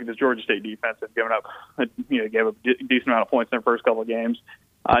 I mean, you look at this Georgia State defense that's given up, gave up a decent amount of points in their first couple of games.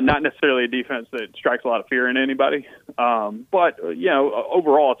 Not necessarily a defense that strikes a lot of fear in anybody, but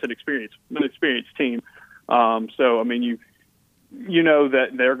overall it's an experienced team. So I mean, you know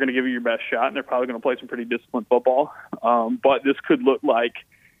that they're going to give you your best shot, and they're probably going to play some pretty disciplined football. But this could look like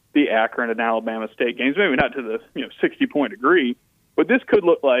the Akron and Alabama State games, maybe not to the 60-point degree, but this could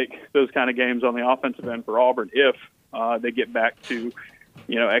look like those kind of games on the offensive end for Auburn if they get back to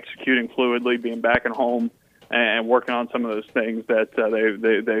executing fluidly, being back at home, and working on some of those things that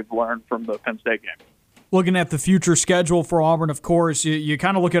they've learned from the Penn State game. Looking at the future schedule for Auburn, of course, you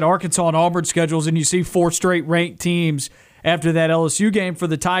kind of look at Arkansas and Auburn schedules, and you see 4 straight ranked teams after that LSU game for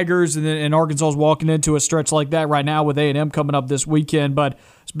the Tigers, and Arkansas is walking into a stretch like that right now with A&M coming up this weekend. But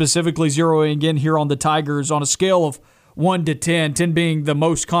specifically zeroing in here on the Tigers on a scale of 1 to 10, 10 being the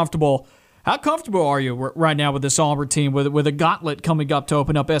most comfortable. How comfortable are you right now with this Auburn team with a gauntlet coming up to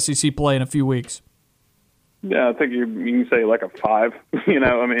open up SEC play in a few weeks? Yeah, I think you can say like a 5.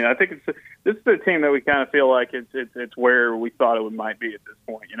 I think this is the team that we kind of feel like it's where we thought it might be at this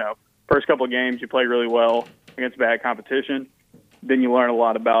point. First couple of games you play really well against bad competition, then you learn a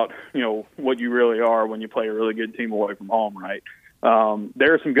lot about what you really are when you play a really good team away from home, right?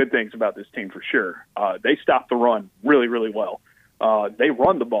 There are some good things about this team for sure. They stop the run really, really well. They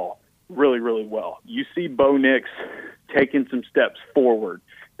run the ball really, really well. You see Bo Nix taking some steps forward.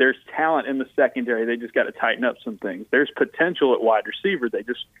 There's talent in the secondary. They just got to tighten up some things. There's potential at wide receiver. They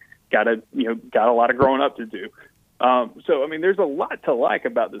just got a lot of growing up to do. There's a lot to like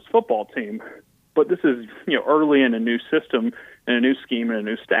about this football team, but this is, early in a new system and a new scheme and a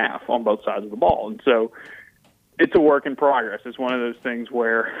new staff on both sides of the ball. And so it's a work in progress. It's one of those things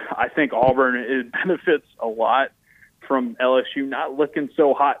where I think Auburn benefits a lot from LSU not looking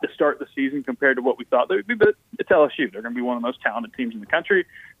so hot to start the season compared to what we thought they would be, but it's LSU. They're going to be one of the most talented teams in the country.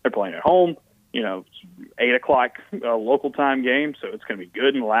 They're playing at home. It's 8 o'clock local time game, so it's going to be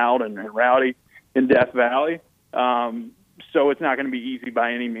good and loud and rowdy in Death Valley. So it's not going to be easy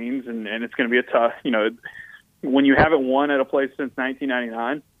by any means, and it's going to be a tough, when you haven't won at a place since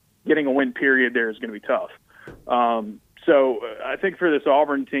 1999, getting a win period there is going to be tough. So I think for this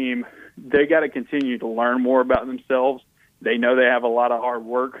Auburn team, they got to continue to learn more about themselves. They know they have a lot of hard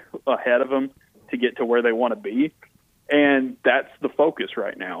work ahead of them to get to where they want to be, and that's the focus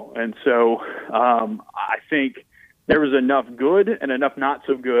right now. And so I think there was enough good and enough not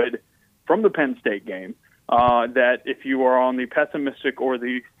so good from the Penn State game that if you are on the pessimistic or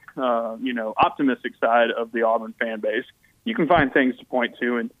the optimistic side of the Auburn fan base, you can find things to point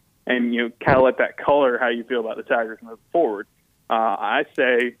to and kind of let that color how you feel about the Tigers moving forward. I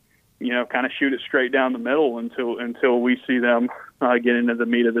say, kind of shoot it straight down the middle until we see them get into the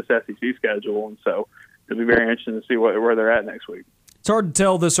meat of this SEC schedule. And so it'll be very interesting to see where they're at next week. It's hard to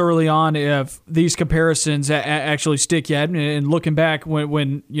tell this early on if these comparisons actually stick yet. And looking back when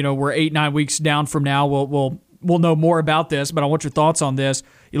we're 8-9 weeks down from now, we'll know more about this. But I want your thoughts on this.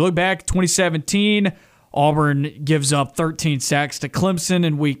 You look back 2017. Auburn gives up 13 sacks to Clemson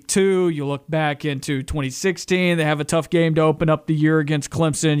in week 2. You look back into 2016. They have a tough game to open up the year against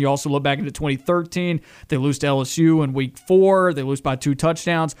Clemson. You also look back into 2013. They lose to LSU in week 4. They lose by 2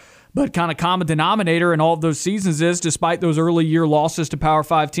 touchdowns. But kind of common denominator in all of those seasons is, despite those early year losses to Power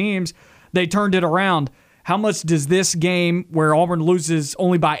 5 teams, they turned it around. How much does this game, where Auburn loses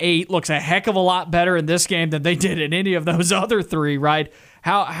only by 8, looks a heck of a lot better in this game than they did in any of those other 3, right?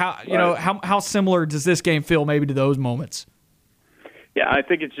 How similar does this game feel maybe to those moments? Yeah, I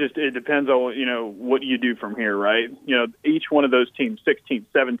think it depends on, what you do from here, right? Each one of those teams, 16,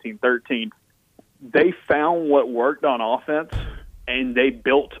 17, 13, they found what worked on offense and they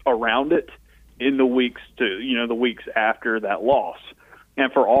built around it in the weeks after that loss.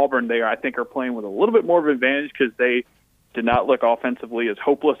 And for Auburn, they, I think, are playing with a little bit more of an advantage because they did not look offensively as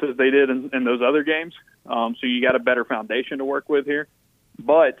hopeless as they did in those other games. So you got a better foundation to work with here.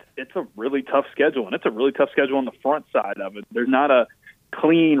 But it's a really tough schedule, and it's a really tough schedule on the front side of it. There's not a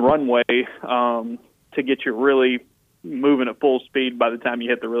clean runway to get you really moving at full speed by the time you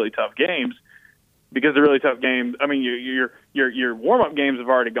hit the really tough games, because the really tough games, I mean, your warm-up games have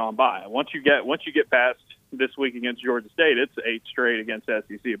already gone by. Once you get past this week against Georgia State, it's 8 straight against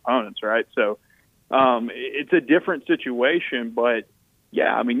SEC opponents, right? So it's a different situation, but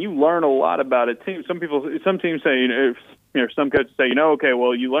yeah, I mean, you learn a lot about a team. Some teams say, some coaches say, okay,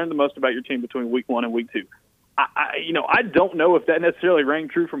 well, you learn the most about your team between week 1 and week 2. I don't know if that necessarily rang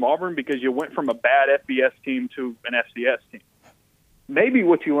true from Auburn, because you went from a bad FBS team to an FCS team. Maybe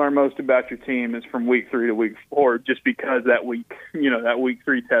what you learn most about your team is from week 3 to week 4, just because that week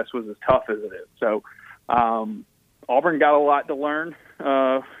 3 test was as tough as it is. So Auburn got a lot to learn,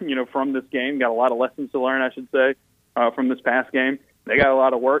 from this game. Got a lot of lessons to learn, I should say, from this past game. They got a lot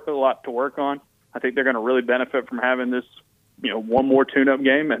to work on. I think they're going to really benefit from having this, one more tune-up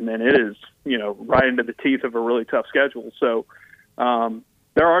game, and then it is, right into the teeth of a really tough schedule. So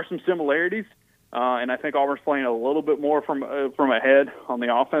there are some similarities, and I think Auburn's playing a little bit more from ahead on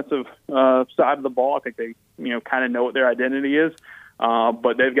the offensive side of the ball. I think they, kind of know what their identity is,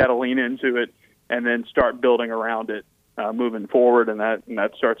 but they've got to lean into it and then start building around it moving forward, and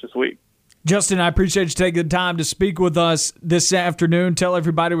that starts this week. Justin, I appreciate you taking the time to speak with us this afternoon. Tell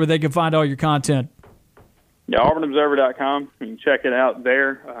everybody where they can find all your content. Yeah, auburnobserver.com. You can check it out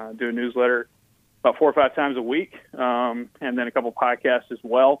there. Do a newsletter about 4 or 5 times a week, and then a couple podcasts as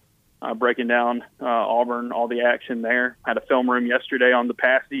well, breaking down Auburn, all the action there. Had a film room yesterday on the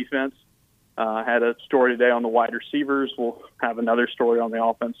pass defense. Had a story today on the wide receivers. We'll have another story on the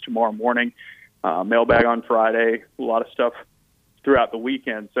offense tomorrow morning. Mailbag on Friday. A lot of stuff throughout the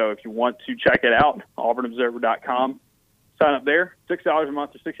weekend. So if you want to check it out, auburnobserver.com. Sign up there. $6 a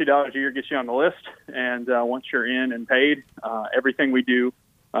month or $60 a year gets you on the list. And once you're in and paid, everything we do,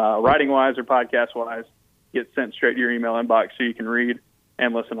 writing-wise or podcast-wise, gets sent straight to your email inbox so you can read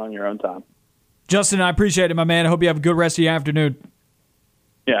and listen on your own time. Justin, I appreciate it, my man. I hope you have a good rest of your afternoon.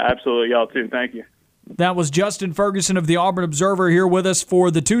 Yeah, absolutely. Y'all too. Thank you. That was Justin Ferguson of the Auburn Observer here with us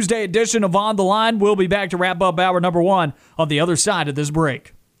for the Tuesday edition of On the Line. We'll be back to wrap up hour number 1 on the other side of this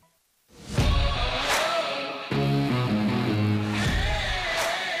break.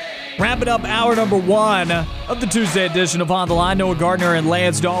 Wrapping up hour number 1 of the Tuesday edition of On the Line. Noah Gardner and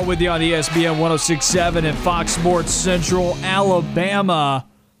Lance Dawe with you on ESPN 106.7 and Fox Sports Central Alabama.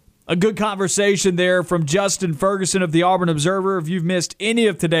 A good conversation there from Justin Ferguson of the Auburn Observer. If you've missed any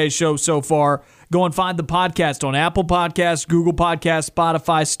of today's show so far, go and find the podcast on Apple Podcasts, Google Podcasts,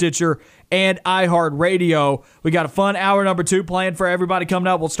 Spotify, Stitcher, and iHeartRadio. We got a fun hour number 2 planned for everybody coming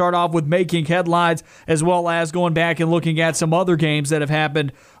up. We'll start off with making headlines, as well as going back and looking at some other games that have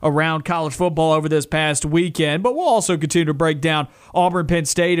happened around college football over this past weekend. But we'll also continue to break down Auburn, Penn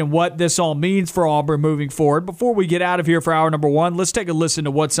State, and what this all means for Auburn moving forward. Before we get out of here for hour number 1, let's take a listen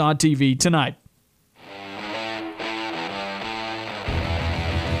to what's on TV tonight.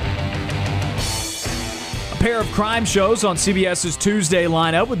 Pair of crime shows on CBS's Tuesday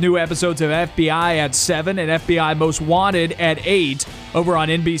lineup, with new episodes of FBI at 7 and FBI Most Wanted at 8. Over on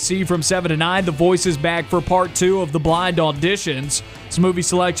NBC from 7 to 9, The Voice is back for part 2 of The Blind Auditions. Some movie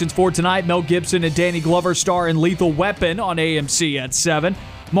selections for tonight: Mel Gibson and Danny Glover star in Lethal Weapon on AMC at 7.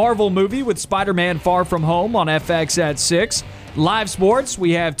 Marvel movie with Spider-Man Far From Home on FX at 6. Live sports,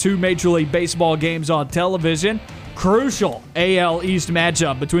 we have 2 Major League Baseball games on television. Crucial AL East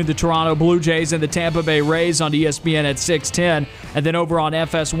matchup between the Toronto Blue Jays and the Tampa Bay Rays on ESPN at 6:10. And then over on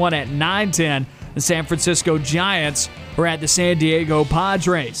FS1 at 9:10, the San Francisco Giants are at the San Diego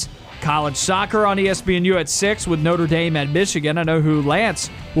Padres. College soccer on ESPNU at 6 with Notre Dame at Michigan. I know who Lance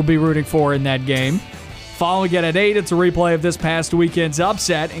will be rooting for in that game. Following it at 8, it's a replay of this past weekend's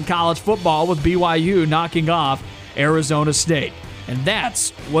upset in college football with BYU knocking off Arizona State. And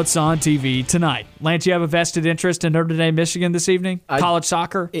that's what's on TV tonight. Lance, you have a vested interest in Notre Dame, Michigan this evening? College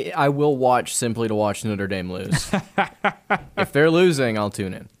soccer? I will watch simply to watch Notre Dame lose. If they're losing, I'll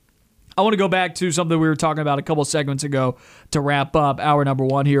tune in. I want to go back to something we were talking about a couple segments ago to wrap up hour number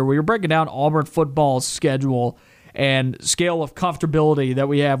 1 here. We were breaking down Auburn football's schedule and scale of comfortability that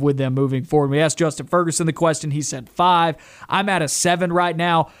we have with them moving forward. We asked Justin Ferguson the question. He said 5. I'm at a 7 right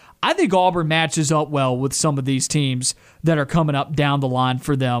now. I think Auburn matches up well with some of these teams that are coming up down the line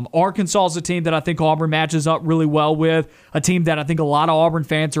for them. Arkansas is a team that I think Auburn matches up really well with, a team that I think a lot of Auburn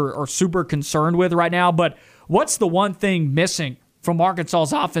fans are super concerned with right now. But what's the one thing missing from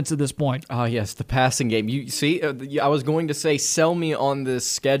Arkansas's offense at this point? Oh, yes, the passing game. You see, I was going to say sell me on this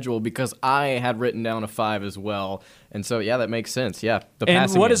schedule because I had written down a 5 as well. And so, yeah, that makes sense. Yeah, the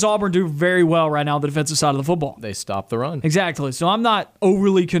passing And what game. does Auburn do very well right now on the defensive side of the football? They stop the run. Exactly. So I'm not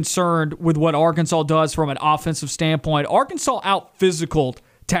overly concerned with what Arkansas does from an offensive standpoint. Arkansas out-physicaled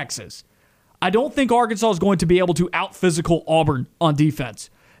Texas. I don't think Arkansas is going to be able to out-physical Auburn on defense.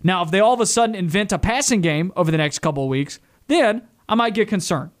 Now, if they all of a sudden invent a passing game over the next couple of weeks, then I might get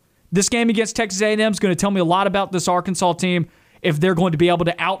concerned. This game against Texas A&M is going to tell me a lot about this Arkansas team if they're going to be able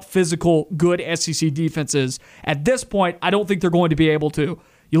to out-physical good SEC defenses. At this point, I don't think they're going to be able to.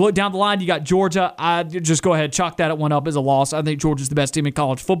 You look down the line, you got Georgia. I just go ahead, chalk that one up as a loss. I think Georgia's the best team in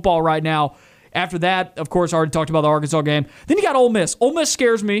college football right now. After that, of course, I already talked about the Arkansas game. Then you got Ole Miss. Ole Miss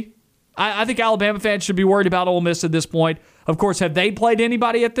scares me. I think Alabama fans should be worried about Ole Miss at this point. Of course, have they played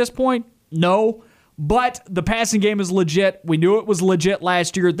anybody at this point? No. But the passing game is legit. We knew it was legit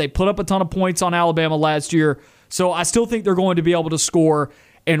last year. They put up a ton of points on Alabama last year. So I still think they're going to be able to score.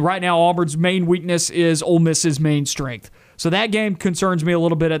 And right now, Auburn's main weakness is Ole Miss's main strength. So that game concerns me a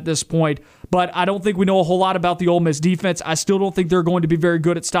little bit at this point. But I don't think we know a whole lot about the Ole Miss defense. I still don't think they're going to be very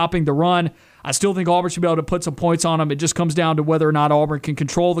good at stopping the run. I still think Auburn should be able to put some points on them. It just comes down to whether or not Auburn can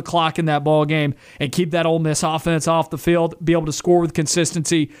control the clock in that ball game and keep that Ole Miss offense off the field, be able to score with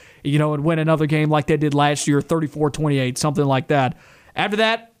consistency, and win another game like they did last year, 34-28, something like that. After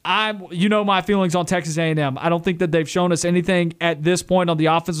that, my feelings on Texas A&M. I don't think that they've shown us anything at this point on the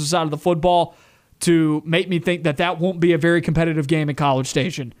offensive side of the football to make me think that won't be a very competitive game in College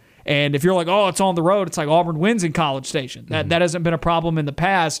Station. And if you're like, oh, it's on the road, it's like Auburn wins in College Station. That hasn't been a problem in the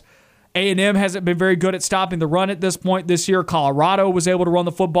past. A&M hasn't been very good at stopping the run at this point this year. Colorado was able to run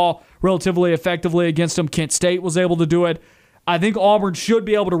the football relatively effectively against them. Kent State was able to do it. I think Auburn should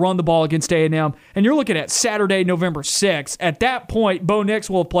be able to run the ball against A&M. And you're looking at Saturday, November 6th. At that point, Bo Nix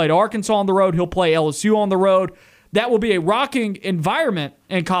will have played Arkansas on the road. He'll play LSU on the road. That will be a rocking environment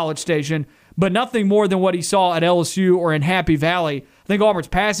in College Station, but nothing more than what he saw at LSU or in Happy Valley. I think Auburn's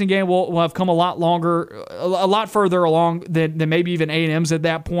passing game will have come a lot further along than maybe even A&M's at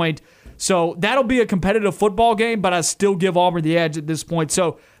that point. So that'll be a competitive football game, but I still give Auburn the edge at this point.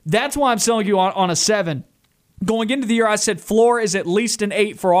 So that's why I'm selling you on a 7. Going into the year, I said floor is at least an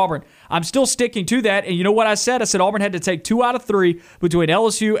 8 for Auburn. I'm still sticking to that. And you know what I said? I said Auburn had to take 2 out of 3 between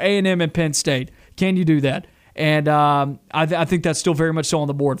LSU, A&M, and Penn State. Can you do that? And I think that's still very much so on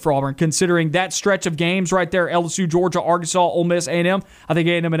the board for Auburn. Considering that stretch of games right there, LSU, Georgia, Arkansas, Ole Miss, A&M, I think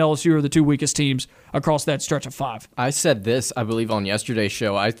A&M and LSU are the 2 weakest teams across that stretch of 5. I said this, I believe, on yesterday's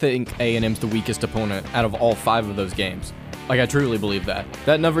show. I think A&M's the weakest opponent out of all 5 of those games. Like, I truly believe that.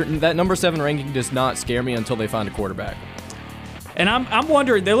 That number 7 ranking does not scare me until they find a quarterback. And I'm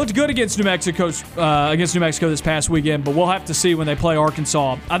wondering, they looked good against New Mexico this past weekend, but we'll have to see when they play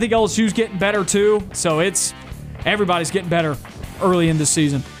Arkansas. I think LSU's getting better too, so everybody's getting better early in this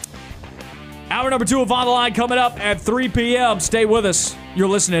season. Hour number 2 of On the Line coming up at 3 p.m. Stay with us. You're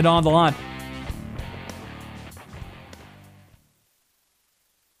listening to On the Line.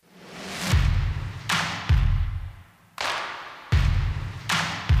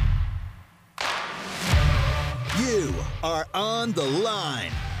 You are On the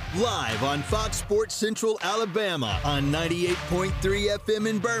Line, live on Fox Sports Central Alabama on 98.3 FM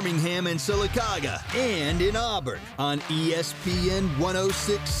in Birmingham and Sylacauga, and in Auburn on ESPN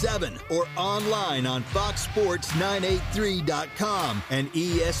 106.7 or online on foxsports983.com and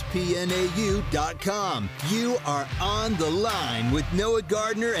espnau.com. You are On the Line with Noah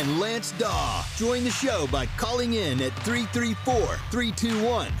Gardner and Lance Dawe. Join the show by calling in at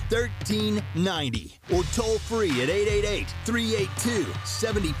 334-321-1390 or toll free at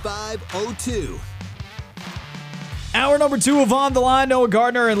 888-382-7502. Hour number 2 of On the Line. Noah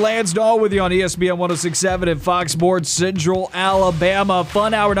Gardner and Lance Dawe with you on ESPN 106.7 and Fox Sports Central Alabama.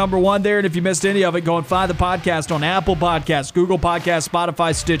 Fun hour number 1 there, and if you missed any of it, go and find the podcast on Apple Podcasts, Google Podcasts,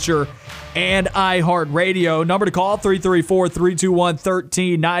 Spotify, Stitcher, and iHeartRadio. Number to call,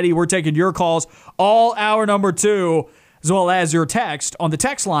 334-321-1390. We're taking your calls all hour number 2, as well as your text on the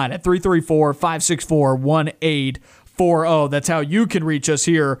text line at 334-564-1840. That's how you can reach us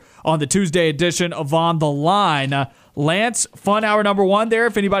here on the Tuesday edition of On the Line. Lance, fun hour number 1 there.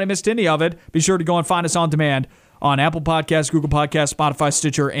 If anybody missed any of it, be sure to go and find us on demand on Apple Podcasts, Google Podcasts, Spotify,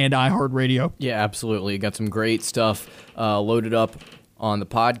 Stitcher, and iHeartRadio. Yeah, absolutely. Got some great stuff loaded up on the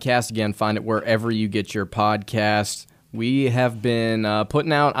podcast. Again, find it wherever you get your podcasts. We have been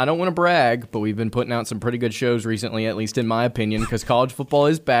putting out, I don't want to brag, but we've been putting out some pretty good shows recently, at least in my opinion, because college football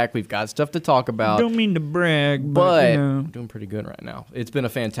is back. We've got stuff to talk about. Don't mean to brag, but we're doing pretty good right now. It's been a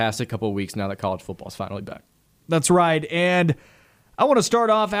fantastic couple of weeks now that college football is finally back. That's right. And I want to start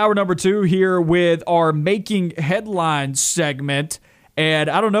off hour number 2 here with our Making Headlines segment. And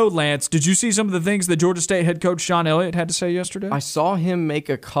I don't know, Lance, did you see some of the things that Georgia State head coach Shawn Elliot had to say yesterday? I saw him make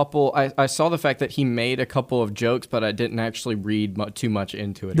a couple. I saw the fact that he made a couple of jokes, but I didn't actually read too much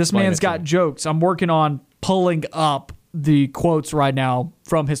into it. This man's got jokes. I'm working on pulling up the quotes right now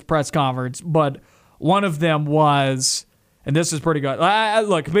from his press conference, but one of them was, and this is pretty good.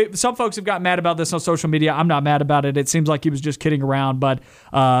 Look, some folks have got mad about this on social media. I'm not mad about it. It seems like he was just kidding around, but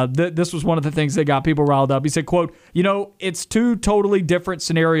this was one of the things that got people riled up. He said, quote, it's two totally different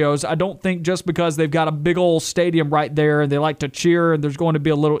scenarios. I don't think just because they've got a big old stadium right there and they like to cheer and there's going to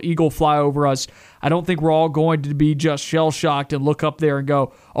be a little eagle fly over us, I don't think we're all going to be just shell-shocked and look up there and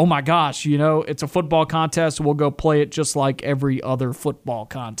go, oh my gosh, it's a football contest. We'll go play it just like every other football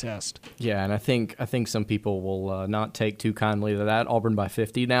contest. Yeah, and I think some people will not take too kindly to that. Auburn by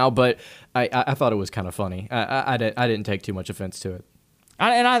 50 now, but I thought it was kind of funny. I didn't take too much offense to it.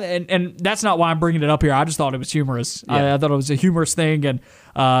 And that's not why I'm bringing it up here. I just thought it was humorous. Yeah. I thought it was a humorous thing, and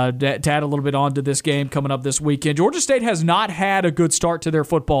to add a little bit on to this game coming up this weekend. Georgia State has not had a good start to their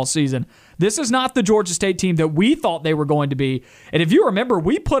football season. This is not the Georgia State team that we thought they were going to be. And if you remember,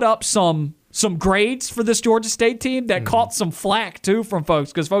 we put up some grades for this Georgia State team that caught some flack, too, from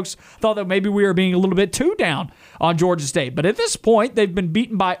folks, because folks thought that maybe we were being a little bit too down on Georgia State. But at this point, they've been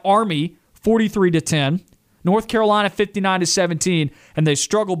beaten by Army 43-10. North Carolina 59-17, and they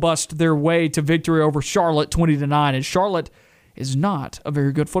struggle bust their way to victory over Charlotte 20-9. And Charlotte is not a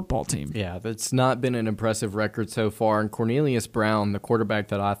very good football team. Yeah, that's not been an impressive record so far. And Cornelius Brown, the quarterback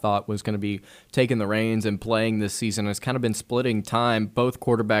that I thought was going to be taking the reins and playing this season, has kind of been splitting time. Both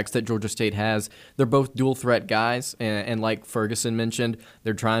quarterbacks that Georgia State has, they're both dual threat guys. And like Ferguson mentioned,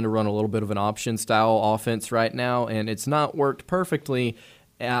 they're trying to run a little bit of an option style offense right now, and it's not worked perfectly.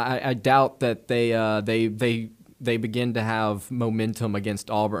 I doubt that they begin to have momentum against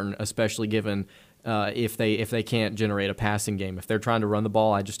Auburn, especially given if they can't generate a passing game. If they're trying to run the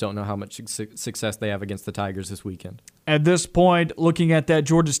ball, I just don't know how much success they have against the Tigers this weekend. At this point, looking at that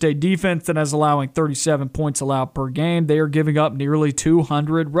Georgia State defense that is allowing 37 points allowed per game, they are giving up nearly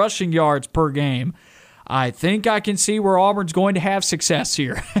 200 rushing yards per game. I think I can see where Auburn's going to have success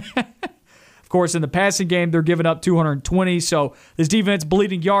here. Of course, in the passing game, they're giving up 220. So this defense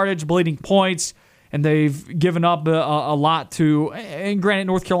bleeding yardage, bleeding points, and they've given up a lot to. And granted,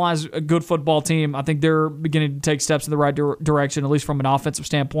 North Carolina's a good football team. I think they're beginning to take steps in the right direction, at least from an offensive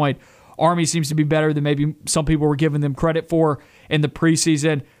standpoint. Army seems to be better than maybe some people were giving them credit for in the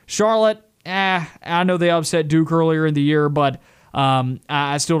preseason. Charlotte, I know they upset Duke earlier in the year, but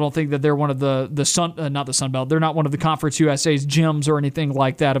I still don't think that they're one of not the Sun Belt. They're not one of the Conference USA's gyms or anything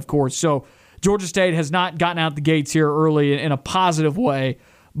like that, of course. So Georgia State has not gotten out the gates here early in a positive way,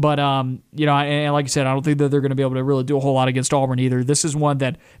 but and like I said, I don't think that they're going to be able to really do a whole lot against Auburn either. This is one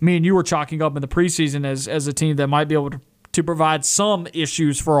that me and you were chalking up in the preseason as a team that might be able to provide some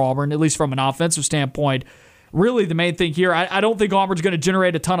issues for Auburn, at least from an offensive standpoint. Really, the main thing here, I don't think Auburn's going to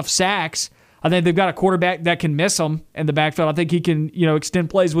generate a ton of sacks. I think they've got a quarterback that can miss them in the backfield. I think he can, extend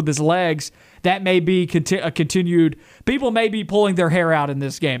plays with his legs. That may be a continued. People may be pulling their hair out in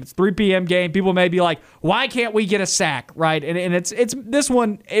this game. It's a 3 p.m. game. People may be like, "Why can't we get a sack?" Right? And it's this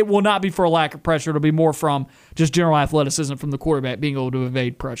one. It will not be for a lack of pressure. It'll be more from just general athleticism from the quarterback being able to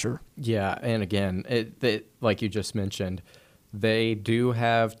evade pressure. Yeah, and again, like you just mentioned, they do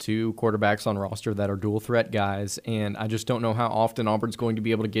have two quarterbacks on roster that are dual threat guys, and I just don't know how often Auburn's going to be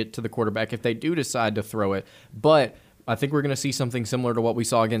able to get to the quarterback if they do decide to throw it. But I think we're going to see something similar to what we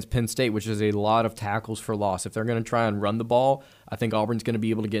saw against Penn State, which is a lot of tackles for loss. If they're going to try and run the ball, I think Auburn's going to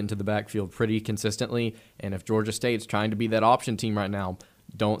be able to get into the backfield pretty consistently. And if Georgia State's trying to be that option team right now,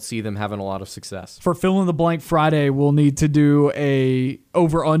 don't see them having a lot of success. For fill-in-the-blank Friday, we'll need to do a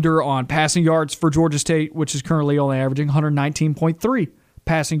over-under on passing yards for Georgia State, which is currently only averaging 119.3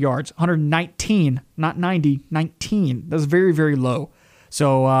 passing yards. 119, not 90, 19. That's very, very low.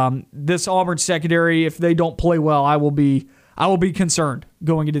 So this Auburn secondary, if they don't play well, I will be concerned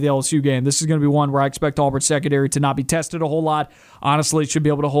going into the LSU game. This is going to be one where I expect Auburn secondary to not be tested a whole lot. Honestly, should be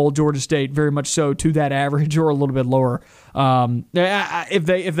able to hold Georgia State very much so to that average or a little bit lower.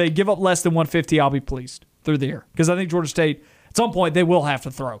 If they give up less than 150, I'll be pleased through the air, because I think Georgia State, at some point, they will have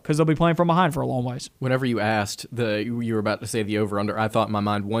to throw because they'll be playing from behind for a long ways. Whenever you asked, you were about to say the over-under, I thought in my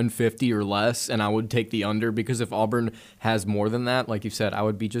mind 150 or less, and I would take the under, because if Auburn has more than that, like you said, I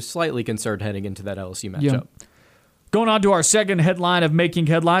would be just slightly concerned heading into that LSU matchup. Yeah. Going on to our second headline of Making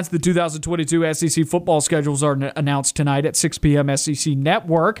Headlines, the 2022 SEC football schedules are announced tonight at 6 p.m. SEC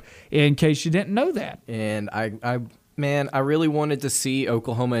Network, in case you didn't know that. And I really wanted to see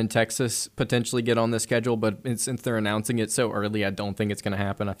Oklahoma and Texas potentially get on the schedule, but since they're announcing it so early, I don't think it's going to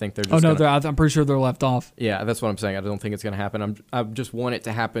happen. I think they're just I'm pretty sure they're left off. Yeah, that's what I'm saying. I don't think it's going to happen. I just want it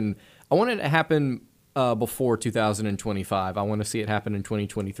to happen. I want it to happen before 2025. I want to see it happen in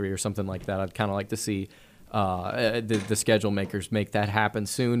 2023 or something like that. I'd kind of like to see the schedule makers make that happen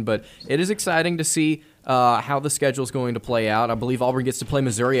soon. But it is exciting to see how the schedule is going to play out. I believe Auburn gets to play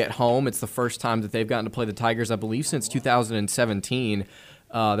Missouri at home. It's the first time that they've gotten to play the Tigers, I believe, since 2017.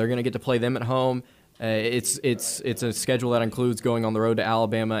 They're going to get to play them at home. It's a schedule that includes going on the road to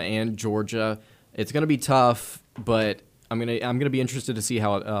Alabama and Georgia. It's going to be tough, but I'm gonna be interested to see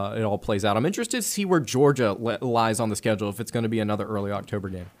how it all plays out. I'm interested to see where Georgia lies on the schedule, if it's going to be another early October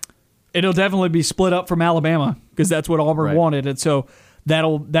game. It'll definitely be split up from Alabama because that's what Auburn wanted, and so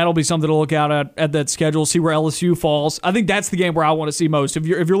that'll be something to look out at that schedule. See where LSU falls. I think that's the game where I want to see most. If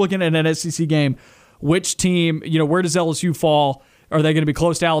you're looking at an SEC game, which team, where does LSU fall? Are they going to be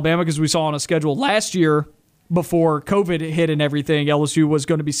close to Alabama? Because we saw on a schedule last year before COVID hit and everything, LSU was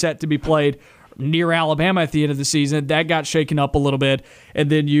going to be set to be played near Alabama at the end of the season. That got shaken up a little bit, and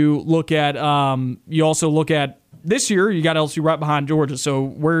then you also look at this year, you got LSU right behind Georgia. So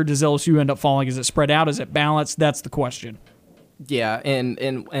where does LSU end up falling? Is it spread out? Is it balanced? That's the question. Yeah,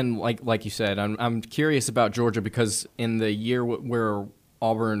 and like you said, I'm curious about Georgia because in the year where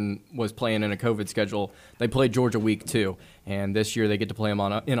Auburn was playing in a COVID schedule, they played Georgia week 2, and this year they get to play them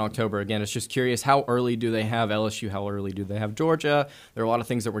in October. Again, it's just curious, how early do they have LSU? How early do they have Georgia? There are a lot of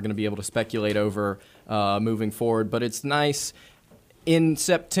things that we're going to be able to speculate over moving forward, but it's nice. In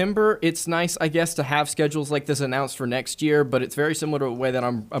September, it's nice, I guess, to have schedules like this announced for next year, but it's very similar to the way that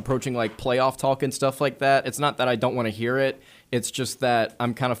I'm approaching like playoff talk and stuff like that. It's not that I don't want to hear it. It's just that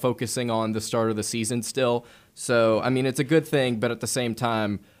I'm kind of focusing on the start of the season still. So, I mean, it's a good thing, but at the same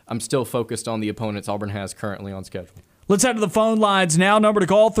time, I'm still focused on the opponents Auburn has currently on schedule. Let's head to the phone lines now. Number to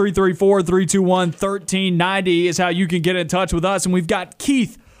call, 334-321-1390 is how you can get in touch with us. And we've got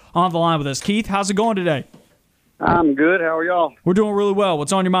Keith on the line with us. Keith, how's it going today? I'm good. How are y'all? We're doing really well.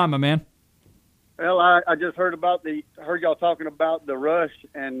 What's on your mind, my man? Well, I just heard y'all talking about the rush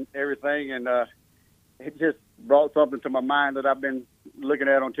and everything, and it just brought something to my mind that I've been looking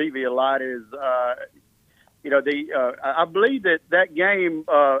at on TV a lot. Is I believe that game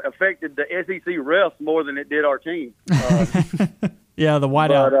affected the SEC refs more than it did our team. Yeah, the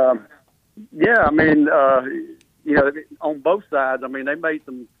whiteout. Yeah, I mean, on both sides. I mean, they made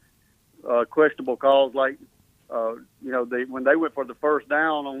some questionable calls, like. When they went for the first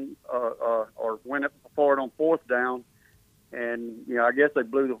down on or went for it on fourth down, and I guess they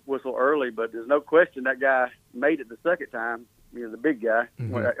blew the whistle early, but there's no question that guy made it the second time. The big guy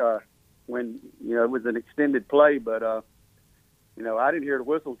when it was an extended play, but I didn't hear the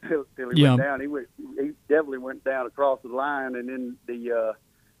whistle till he went down. He definitely went down across the line, and then the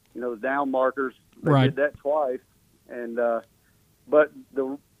down markers did that twice, and but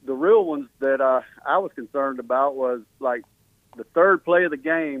the real ones that I was concerned about was like the third play of the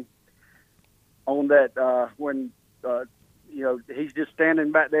game on that when he's just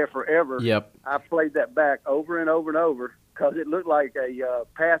standing back there forever. Yep. I played that back over and over and over because it looked like a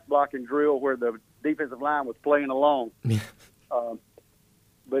pass blocking drill where the defensive line was playing along. But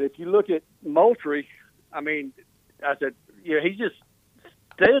if you look at Moultrie, I mean, I said, he's just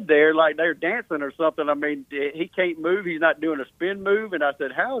stood there like they're dancing or something. I mean, he can't move. He's not doing a spin move. And I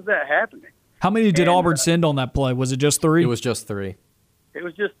said, how is that happening? How many did Auburn send on that play? Was it just 3? It was just 3. It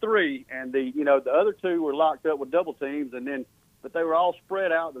was just 3. And the other 2 were locked up with double teams, but they were all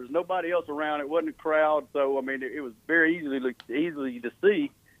spread out. There's nobody else around. It wasn't a crowd. So, I mean, it was very easily to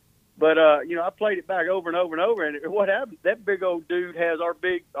see. But, I played it back over and over and over. And what happened, that big old dude has our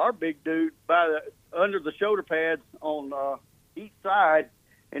big dude under the shoulder pads on each side.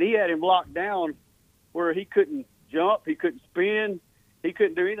 And he had him locked down where he couldn't jump, he couldn't spin, he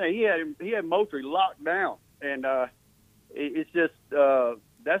couldn't do anything. He had Moultrie locked down, and it's just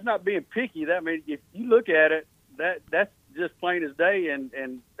that's not being picky. That, I mean, if you look at it, that's just plain as day.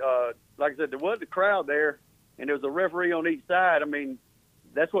 And like I said, there was a crowd there, and there was a referee on each side. I mean,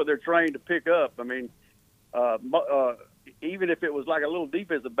 that's what they're trained to pick up. I mean, even if it was like a little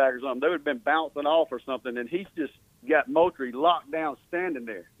defensive back or something, they would have been bouncing off or something, and he's just got Moultrie locked down standing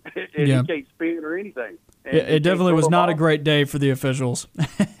there. And he can't spin or anything. And it definitely was not a great day for the officials.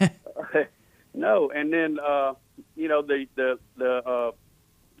 No, and then the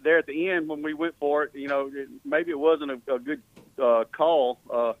there at the end when we went for it, maybe it wasn't a good call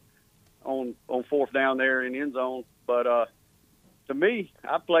on fourth down there in the end zone. But to me,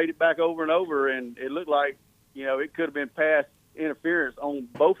 I played it back over and over, and it looked like, it could have been pass interference on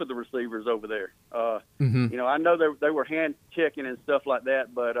both of the receivers over there. I know they were hand checking and stuff like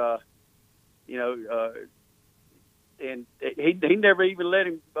that, but and he never even let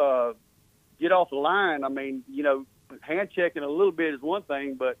him get off the line. I mean, hand checking a little bit is one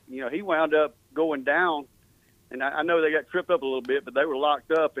thing, but he wound up going down, and I know they got tripped up a little bit, but they were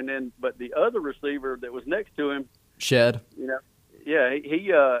locked up. And then, but the other receiver that was next to him, Shed, he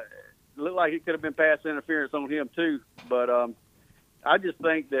looked like it could have been pass interference on him too. But I just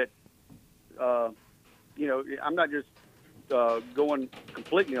think that I'm not just going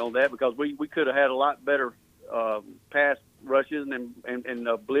completely on that, because we could have had a lot better pass rushes and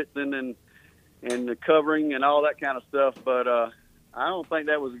blitzing and the covering and all that kind of stuff. But I don't think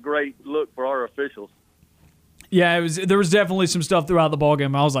that was a great look for our officials. Yeah, there was definitely some stuff throughout the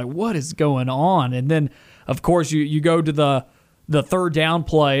ballgame. I was like, what is going on? And then, of course, you go to the third down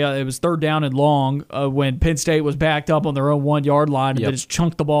play. It was third down and long when Penn State was backed up on their own 1 yard line, and they just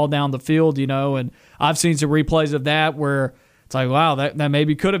chunked the ball down the field, and I've seen some replays of that where it's like, wow, that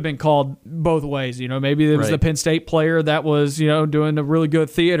maybe could have been called both ways. Maybe it was the Penn State player that was, doing a really good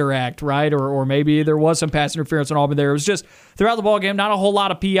theater act, right? Or maybe there was some pass interference on Auburn there. It was just throughout the ballgame, not a whole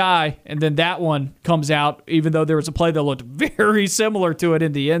lot of PI, and then that one comes out, even though there was a play that looked very similar to it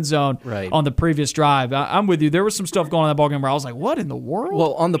in the end zone on the previous drive. I'm with you. There was some stuff going on in that ballgame where I was like, what in the world?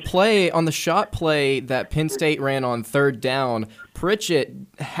 Well, on the shot play that Penn State ran on third down,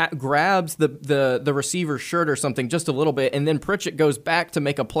 Pritchett grabs the receiver's shirt or something just a little bit, and then Pritchett goes back to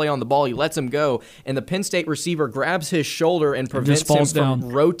make a play on the ball. He lets him go, and the Penn State receiver grabs his shoulder and prevents him from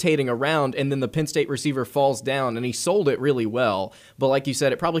rotating around, and then the Penn State receiver falls down, and he sold it really well. But like you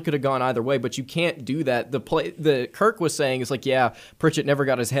said, it probably could have gone either way, but you can't do that. The Kirk was saying, it's like, yeah, Pritchett never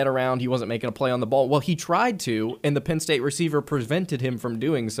got his head around. He wasn't making a play on the ball. Well, he tried to, and the Penn State receiver prevented him from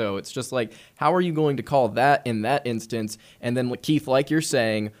doing so. It's just like, how are you going to call that in that instance? And then Keith, like you're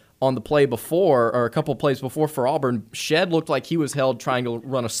saying, on the play before, or a couple plays before for Auburn, Shed looked like he was held trying to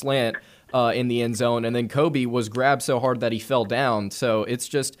run a slant in the end zone, and then Kobe was grabbed so hard that he fell down. So it's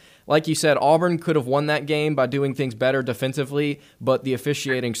just, like you said, Auburn could have won that game by doing things better defensively, but the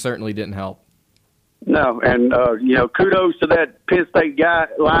officiating certainly didn't help. No, and kudos to that Penn State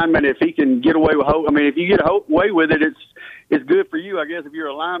lineman if he can get away with. If you get away with it, it's good for you, I guess, if you're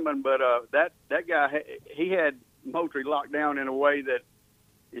a lineman. But that guy, he had Moultrie locked down in a way that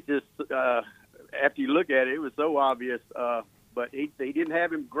it just after you look at it, it was so obvious. But he didn't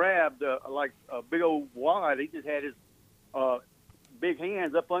have him grabbed like a big old wad. He just had his big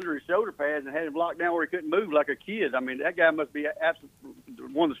hands up under his shoulder pads and had him locked down where he couldn't move like a kid. That guy must be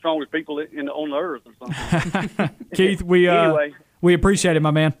one of the strongest people on the earth or something. Keith, we appreciate it, my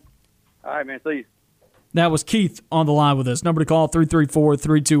man. All right, man. See you. That was Keith on the line with us. Number to call,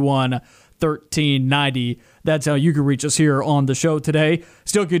 334-321-1390. That's how you can reach us here on the show today.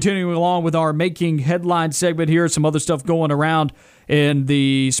 Still continuing along with our Making Headlines segment here. Some other stuff going around in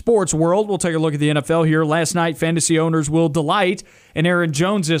the sports world. We'll take a look at the NFL here. Last night, fantasy owners will delight in Aaron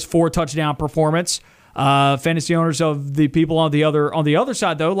Jones' 4-touchdown performance. Fantasy owners of the people on the other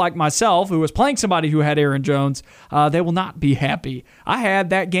side, though, like myself, who was playing somebody who had Aaron Jones, they will not be happy. I had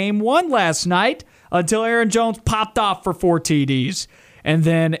that game won last night until Aaron Jones popped off for 4 TDs. And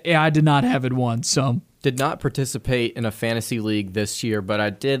then I did not have it won. So did not participate in a fantasy league this year, but I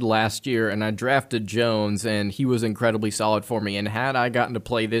did last year, and I drafted Jones, and he was incredibly solid for me. And had I gotten to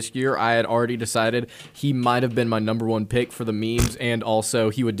play this year, I had already decided he might have been my number one pick for the memes, and also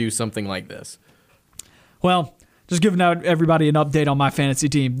he would do something like this. Well, just giving out everybody an update on my fantasy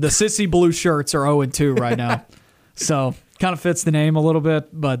team. The Sissy Blue Shirts are 0-2 right now. So kind of fits the name a little bit,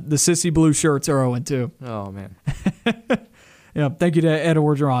 but the Sissy Blue Shirts are 0-2. Oh, man. Yeah, thank you to Ed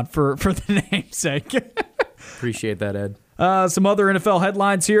Orgeron for the namesake. Appreciate that, Ed. Some other NFL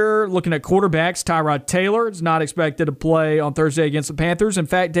headlines here. Looking at quarterbacks, Tyrod Taylor is not expected to play on Thursday against the Panthers. In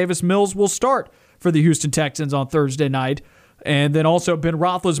fact, Davis Mills will start for the Houston Texans on Thursday night. And then also Ben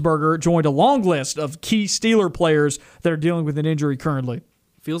Roethlisberger joined a long list of key Steeler players that are dealing with an injury currently.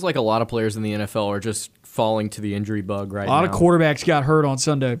 Feels like a lot of players in the NFL are just falling to the injury bug right now. A lot of quarterbacks got hurt on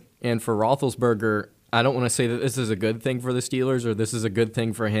Sunday. And for Roethlisberger, I don't want to say that this is a good thing for the Steelers or this is a good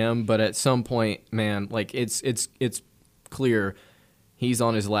thing for him, but at some point, man, like it's clear he's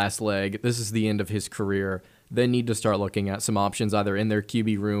on his last leg. This is the end of his career. They need to start looking at some options either in their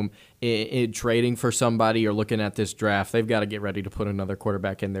QB room, in trading for somebody, or looking at this draft. They've got to get ready to put another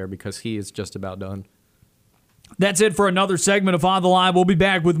quarterback in there because he is just about done. That's it for another segment of On the Line. We'll be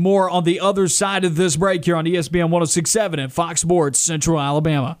back with more on the other side of this break here on ESPN 106.7 and Fox Sports Central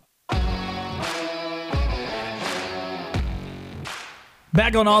Alabama.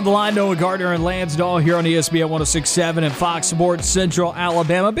 Back on the line, Noah Gardner and Lance Dawe here on ESPN 106.7 and Fox Sports Central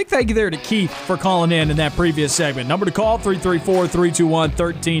Alabama. Big thank you there to Keith for calling in that previous segment. Number to call,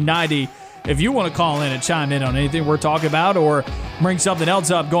 334-321-1390. If you want to call in and chime in on anything we're talking about or bring something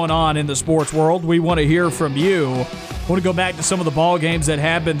else up going on in the sports world, we want to hear from you. I want to go back to some of the ball games that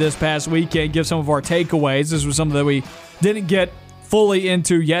happened this past weekend, give some of our takeaways. This was something that we didn't get fully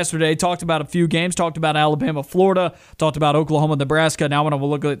into yesterday. Talked about a few games, talked about Alabama, Florida, talked about Oklahoma, Nebraska. Now I want to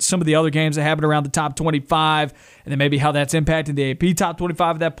look at some of the other games that happened around the top 25 and then maybe how that's impacting the AP top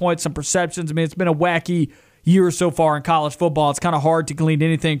 25 at that point, some perceptions. I mean, it's been a wacky year so far in college football. It's kind of hard to glean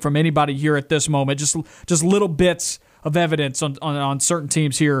anything from anybody here at this moment. Just little bits of evidence on certain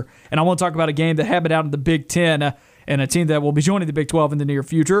teams here. And I want to talk about a game that happened out in the Big Ten and a team that will be joining the Big 12 in the near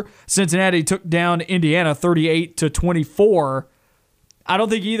future. Cincinnati took down Indiana 38-24. I don't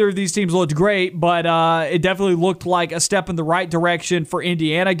think either of these teams looked great, but it definitely looked like a step in the right direction for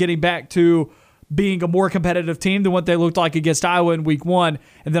Indiana, getting back to being a more competitive team than what they looked like against Iowa in Week 1.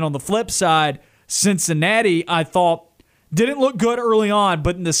 And then on the flip side, Cincinnati, I thought, didn't look good early on,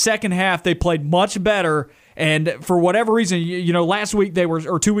 but in the second half, they played much better. And for whatever reason, last week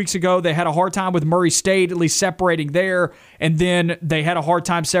or 2 weeks ago, they had a hard time with Murray State, at least separating there. And then they had a hard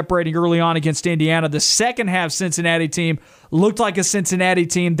time separating early on against Indiana. The second half Cincinnati team looked like a Cincinnati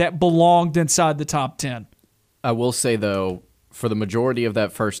team that belonged inside the top 10. I will say, though, for the majority of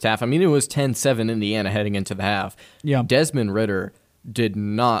that first half, I mean, it was 10-7 Indiana heading into the half. Yeah. Desmond Ridder did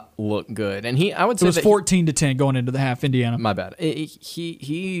not look good. And I would say it was 14-10 going into the half, Indiana. My bad.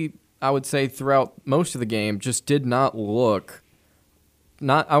 He I would say throughout most of the game just did not look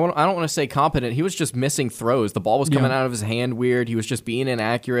I don't want to say competent. He was just missing throws. The ball was coming out of his hand weird. He was just being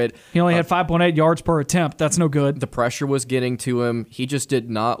inaccurate. He only had 5.8 yards per attempt. That's no good. The pressure was getting to him. He just did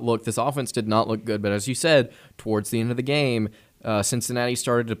not look. This offense did not look good. But as you said, towards the end of the game, Cincinnati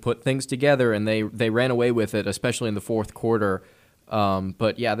started to put things together, and they ran away with it, especially in the fourth quarter.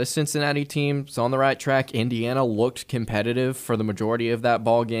 But yeah, this Cincinnati team's on the right track. Indiana looked competitive for the majority of that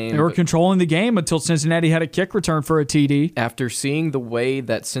ball game. They were controlling the game until Cincinnati had a kick return for a TD. After seeing the way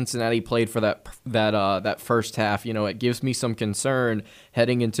that Cincinnati played for that first half, it gives me some concern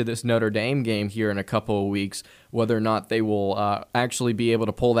heading into this Notre Dame game here in a couple of weeks, whether or not they will actually be able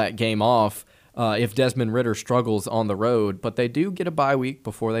to pull that game off. If Desmond Ridder struggles on the road, but they do get a bye week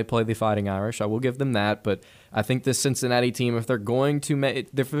before they play the Fighting Irish. I will give them that, but I think this Cincinnati team, if they're going to make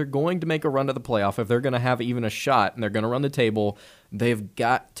a run to the playoff, if they're going to have even a shot and they're going to run the table, they've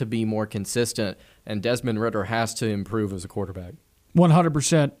got to be more consistent, and Desmond Ridder has to improve as a quarterback.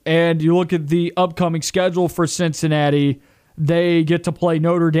 100%. And you look at the upcoming schedule for Cincinnati, they get to play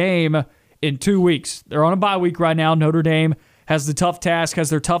Notre Dame in 2 weeks. They're on a bye week right now. Notre Dame has the tough task, has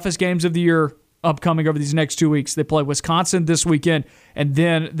their toughest games of the year upcoming over these next 2 weeks. They play Wisconsin this weekend, and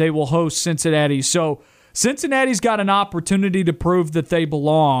then they will host Cincinnati. So Cincinnati's got an opportunity to prove that they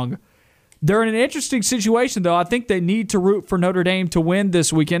belong. They're in an interesting situation, though. I think they need to root for Notre Dame to win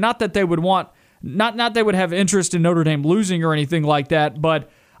this weekend. Not that they would not they would have interest in Notre Dame losing or anything like that, but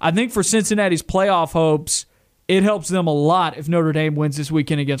I think for Cincinnati's playoff hopes, it helps them a lot if Notre Dame wins this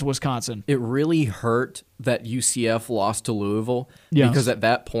weekend against Wisconsin. It really hurt that UCF lost to Louisville because at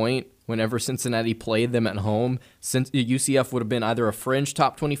that point, whenever Cincinnati played them at home, UCF would have been either a fringe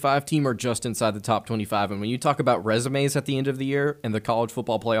top 25 team or just inside the top 25. And when you talk about resumes at the end of the year and the College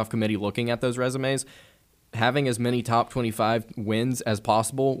Football Playoff Committee looking at those resumes, having as many top 25 wins as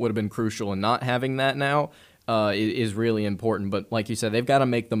possible would have been crucial. And not having that now is really important. But like you said, they've got to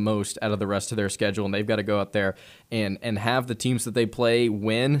make the most out of the rest of their schedule, and they've got to go out there and have the teams that they play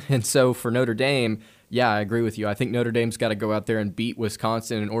win. And so for Notre Dame, yeah, I agree with you. I think Notre Dame's got to go out there and beat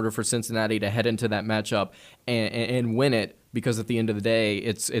Wisconsin in order for Cincinnati to head into that matchup and win it, because at the end of the day,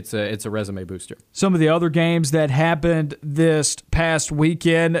 it's a resume booster. Some of the other games that happened this past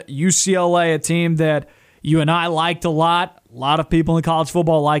weekend, UCLA, a team that you and I liked a lot. A lot of people in college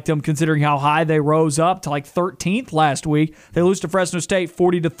football liked them, considering how high they rose up to like 13th last week. They lose to Fresno State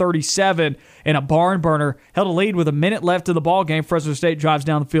 40-37 in a barn burner. Held a lead with a minute left in the ball game. Fresno State drives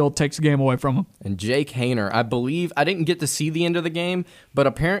down the field, takes the game away from them. And Jake Haener, I believe, I didn't get to see the end of the game, but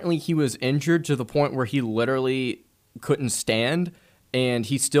apparently he was injured to the point where he literally couldn't stand, and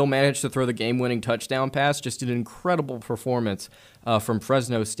he still managed to throw the game-winning touchdown pass. Just an incredible performance from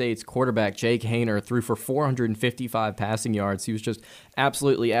Fresno State's quarterback, Jake Haener, threw for 455 passing yards. He was just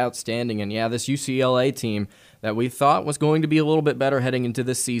absolutely outstanding. And yeah, this UCLA team that we thought was going to be a little bit better heading into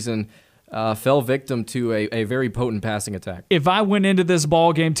this season, fell victim to a very potent passing attack. If I went into this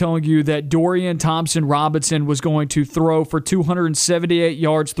ball game telling you that Dorian Thompson-Robinson was going to throw for 278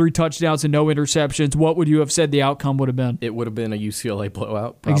 yards, 3 touchdowns, and no interceptions, what would you have said the outcome would have been? It would have been a UCLA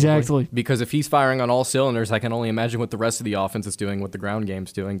blowout, probably. Exactly. Because if he's firing on all cylinders, I can only imagine what the rest of the offense is doing, what the ground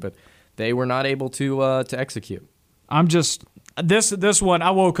game's doing, but they were not able to execute. I'm just this one.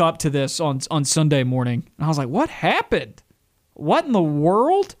 I woke up to this on Sunday morning, and I was like, "What happened? What in the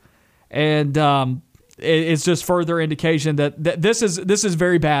world?" And it's just further indication that this is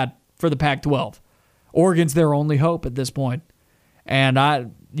very bad for the Pac-12. Oregon's their only hope at this point, and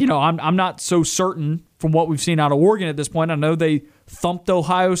I'm not so certain from what we've seen out of Oregon at this point. I know they thumped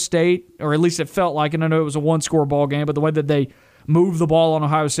Ohio State, or at least it felt like, and I know it was a one-score ball game, but the way that they moved the ball on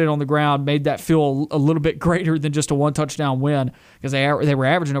Ohio State on the ground made that feel a little bit greater than just a one-touchdown win, because they were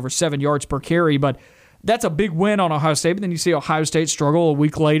averaging over 7 yards per carry, but that's a big win on Ohio State. But then you see Ohio State struggle a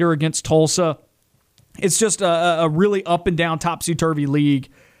week later against Tulsa. It's just a really up-and-down, topsy-turvy league.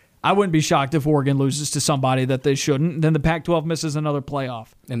 I wouldn't be shocked if Oregon loses to somebody that they shouldn't. Then the Pac-12 misses another playoff.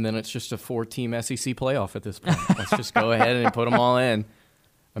 And then it's just a 4-team SEC playoff at this point. Let's just go ahead and put them all in.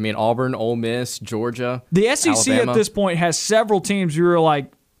 I mean, Auburn, Ole Miss, Georgia, the SEC Alabama. At this point has several teams who are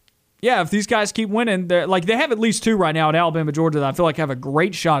like, yeah, if these guys keep winning, they have at least 2 right now at Alabama, Georgia, that I feel like have a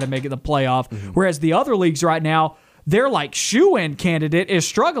great shot at making the playoff. Mm-hmm. Whereas the other leagues right now, their shoe-in candidate is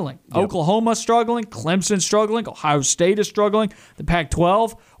struggling. Yep. Oklahoma struggling, Clemson struggling, Ohio State is struggling. The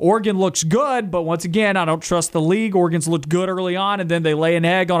Pac-12, Oregon looks good, but once again, I don't trust the league. Oregon's looked good early on, and then they lay an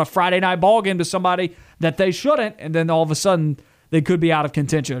egg on a Friday night ball game to somebody that they shouldn't, and then all of a sudden they could be out of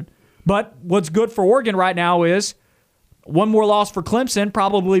contention. But what's good for Oregon right now is one more loss for Clemson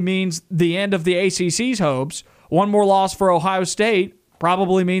probably means the end of the ACC's hopes. One more loss for Ohio State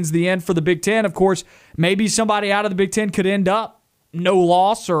probably means the end for the Big Ten. Of course, maybe somebody out of the Big Ten could end up no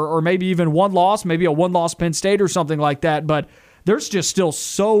loss or maybe even one loss, maybe a one-loss Penn State or something like that. But there's just still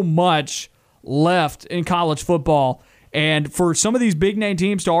so much left in college football. And for some of these big-name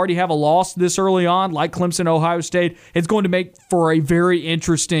teams to already have a loss this early on, like Clemson, Ohio State, it's going to make for a very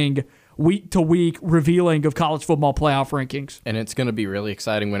interesting week-to-week revealing of college football playoff rankings. And it's going to be really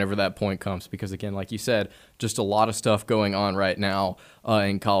exciting whenever that point comes because, again, like you said, just a lot of stuff going on right now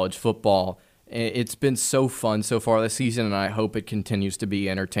in college football. It's been so fun so far this season, and I hope it continues to be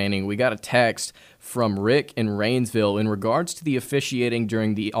entertaining. We got a text from Rick in Rainsville in regards to the officiating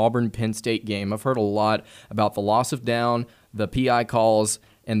during the Auburn-Penn State game. I've heard a lot about the loss of down, the PI calls,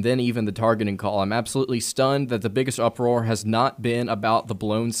 and then even the targeting call. I'm absolutely stunned that the biggest uproar has not been about the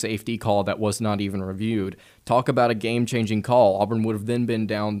blown safety call that was not even reviewed. Talk about a game-changing call. Auburn would have then been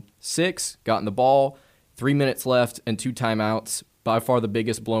down 6, gotten the ball, 3 minutes left, and 2 timeouts. By far the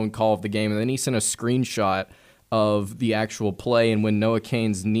biggest blown call of the game. And then he sent a screenshot of the actual play, and when Noah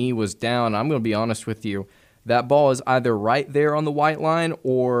Cain's knee was down, I'm going to be honest with you, that ball is either right there on the white line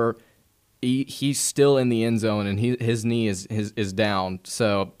or he's still in the end zone and his knee is down.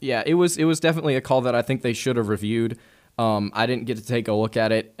 So, yeah, it was definitely a call that I think they should have reviewed. I didn't get to take a look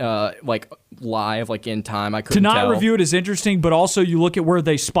at it live, in time. I couldn't tell. To not review it is interesting, but also you look at where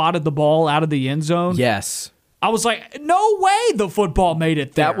they spotted the ball out of the end zone. Yes. I was like, no way the football made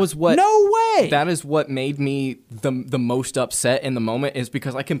it there. No way. That is what made me the most upset in the moment is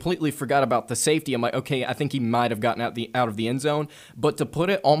because I completely forgot about the safety. I'm like, okay, I think he might have gotten out of the end zone, but to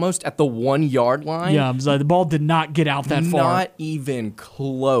put it almost at the 1 yard line. Yeah, I was like, the ball did not get out that far. Not even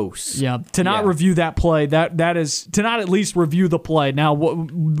close. Yeah, to not review that play, that is to not at least review the play. Now,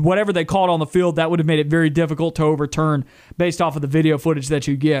 whatever they called on the field, that would have made it very difficult to overturn based off of the video footage that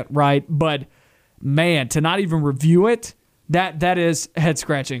you get, right? But man, to not even review it, that is head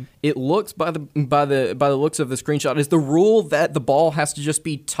scratching. It looks by the looks of the screenshot, is the rule that the ball has to just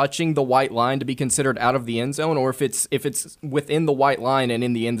be touching the white line to be considered out of the end zone, or if it's within the white line and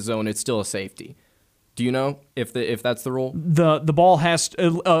in the end zone, it's still a safety. Do you know if that's the rule? The ball has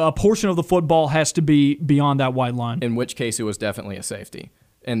a portion of the football has to be beyond that white line. In which case, it was definitely a safety.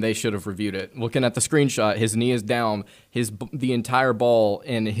 And they should have reviewed it. Looking at the screenshot, his knee is down. The entire ball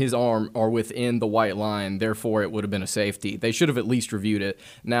and his arm are within the white line. Therefore, it would have been a safety. They should have at least reviewed it.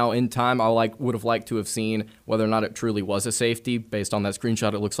 Now, in time, I would have liked to have seen whether or not it truly was a safety. Based on that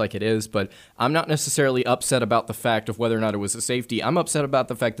screenshot, it looks like it is. But I'm not necessarily upset about the fact of whether or not it was a safety. I'm upset about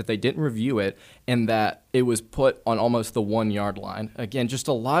the fact that they didn't review it and that it was put on almost the 1 yard line. Again, just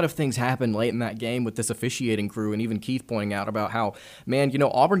a lot of things happened late in that game with this officiating crew, and even Keith pointing out about how, man,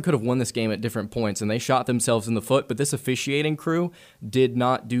 Auburn could have won this game at different points, and they shot themselves in the foot, but this officiating crew did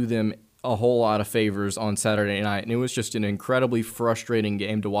not do them a whole lot of favors on Saturday night, and it was just an incredibly frustrating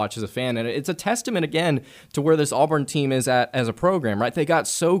game to watch as a fan. And it's a testament again to where this Auburn team is at as a program, right? They got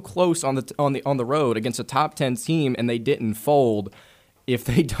so close on the road against a top 10 team, and they didn't fold. If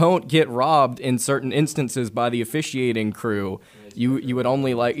they don't get robbed in certain instances by the officiating crew, you would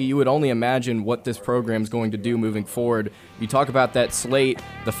only imagine what this program's going to do moving forward. You talk about that slate,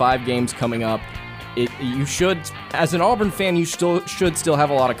 the 5 games coming up. You should, as an Auburn fan, you should still have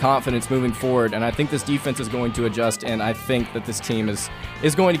a lot of confidence moving forward, and I think this defense is going to adjust, and I think that this team is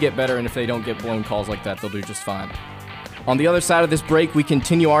going to get better, and if they don't get blown calls like that, they'll do just fine. On the other side of this break, we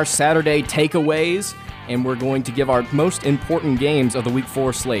continue our Saturday takeaways, and we're going to give our most important games of the Week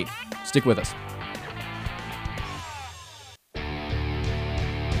 4 slate. Stick with us.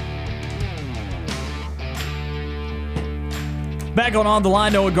 Back on the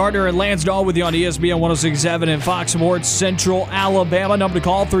line, Noah Gardner and Lance Dawe with you on ESPN 106.7 and Fox Sports Central Alabama. Number to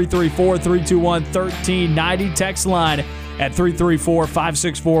call, 334-321-1390. Text line at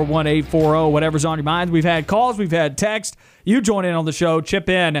 334-564-1840. Whatever's on your mind. We've had calls, we've had text. You join in on the show, chip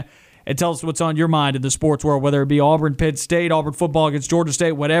in, and tell us what's on your mind in the sports world, whether it be Auburn, Penn State, Auburn football against Georgia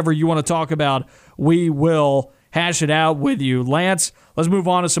State, whatever you want to talk about, we will hash it out with you. Lance, let's move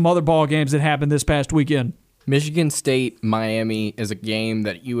on to some other ball games that happened this past weekend. Michigan State, Miami is a game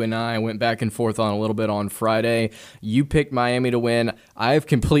that you and I went back and forth on a little bit on Friday. You picked Miami to win. I've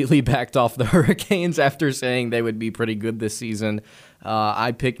completely backed off the Hurricanes after saying they would be pretty good this season.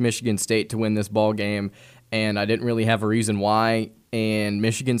 I picked Michigan State to win this ball game, and I didn't really have a reason why. And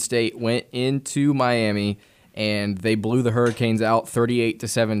Michigan State went into Miami, and they blew the Hurricanes out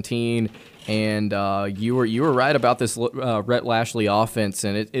 38-17. And you were right about this Rhett Lashley offense,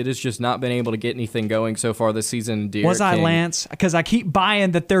 and it has just not been able to get anything going so far this season. Was I, Lance? Because I keep buying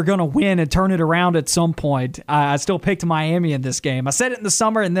that they're going to win and turn it around at some point. I still picked Miami in this game. I said it in the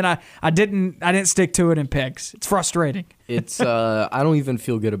summer, and then I didn't stick to it in picks. It's frustrating. It's I don't even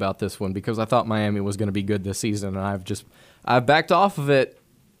feel good about this one because I thought Miami was going to be good this season, and I've backed off of it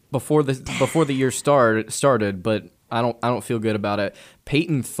before the year started, but I don't feel good about it.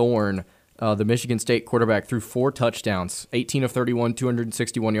 Peyton Thorne, the Michigan State quarterback, threw 4 touchdowns, 18 of 31,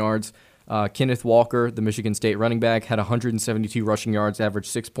 261 yards. Kenneth Walker, the Michigan State running back, had 172 rushing yards, averaged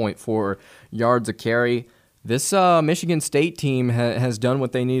 6.4 yards a carry. This Michigan State team has done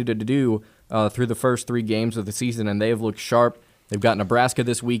what they needed to do through the first 3 games of the season, and they have looked sharp. They've got Nebraska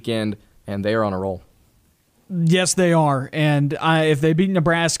this weekend, and they are on a roll. Yes, they are. And if they beat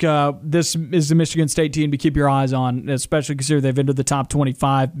Nebraska, this is the Michigan State team to keep your eyes on, especially considering they've entered the top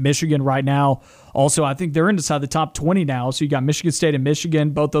 25. Michigan right now, also, I think they're inside the top 20 now. So you got Michigan State and Michigan.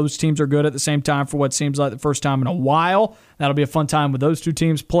 Both those teams are good at the same time for what seems like the first time in a while. That'll be a fun time when those two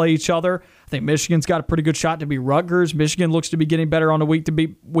teams play each other. I think Michigan's got a pretty good shot to beat Rutgers. Michigan looks to be getting better on a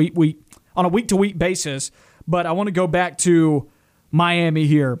week-to-week basis. But I want to go back to Miami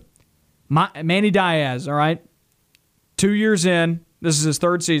here. Manny Diaz, all right? 2 years in. This is his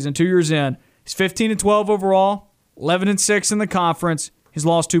 3rd season. 2 years in. He's 15-12 overall, 11-6 in the conference. He's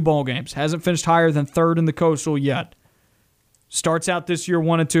lost 2 bowl games. Hasn't finished higher than 3rd in the Coastal yet. Starts out this year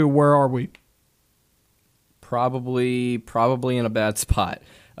 1-2. Where are we? Probably in a bad spot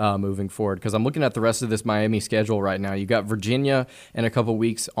moving forward because I'm looking at the rest of this Miami schedule right now. You got Virginia in a couple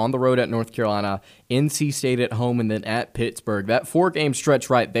weeks, on the road at North Carolina, NC State at home, and then at Pittsburgh. That 4-game stretch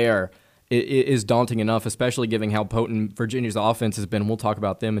right there is daunting enough, especially given how potent Virginia's offense has been. We'll talk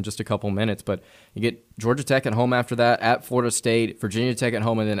about them in just a couple minutes, but you get Georgia Tech at home after that, at Florida State, Virginia Tech at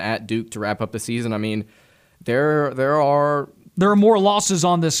home, and then at Duke to wrap up the season. I mean, there are more losses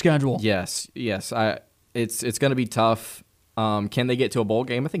on this schedule. Yes. It's going to be tough. Can they get to a bowl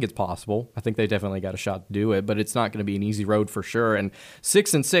game? I think it's possible. I think they definitely got a shot to do it, but it's not going to be an easy road for sure. And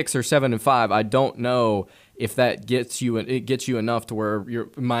 6-6 or 7-5, I don't know if that gets you enough to where you're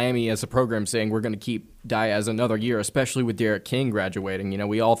Miami as a program saying we're going to keep Diaz another year, especially with Derek King graduating. You know,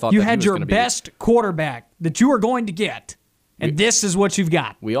 we all thought you had your best quarterback that you were going to get. And this is what you've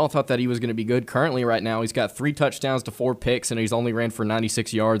got. We all thought that he was going to be good. Currently, right now, he's got 3 touchdowns to 4 picks, and he's only ran for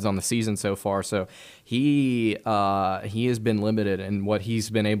 96 yards on the season so far. So he has been limited in what he's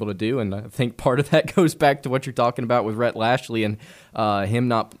been able to do, and I think part of that goes back to what you're talking about with Rhett Lashley and him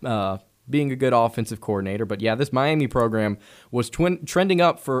not being a good offensive coordinator. But, yeah, this Miami program was trending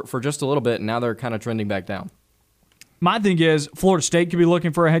up for just a little bit, and now they're kind of trending back down. My thing is, Florida State could be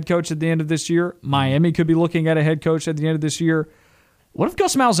looking for a head coach at the end of this year. Miami could be looking at a head coach at the end of this year. What if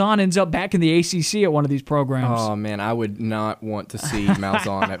Gus Malzahn ends up back in the ACC at one of these programs? Oh, man, I would not want to see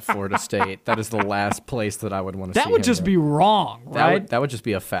Malzahn at Florida State. That is the last place that I would want to see him. That would just be wrong, right? That would just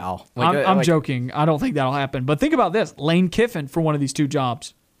be a foul. I'm joking. I don't think that'll happen. But think about this. Lane Kiffin for one of these 2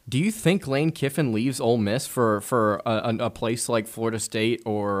 jobs. Do you think Lane Kiffin leaves Ole Miss for a place like Florida State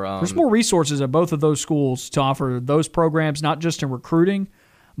or? There's more resources at both of those schools to offer those programs, not just in recruiting,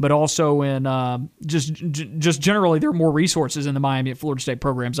 but also in just generally. There are more resources in the Miami and Florida State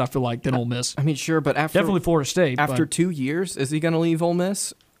programs, I feel like, than Ole Miss. I mean, sure, but definitely Florida State. After 2 years, is he going to leave Ole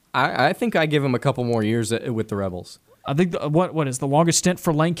Miss? I think I give him a couple more years with the Rebels. I think what is the longest stint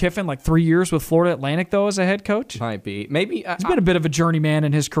for Lane Kiffin? Like 3 years with Florida Atlantic, though, as a head coach? Might be. Maybe. He's been a bit of a journeyman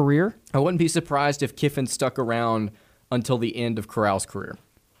in his career. I wouldn't be surprised if Kiffin stuck around until the end of Corral's career.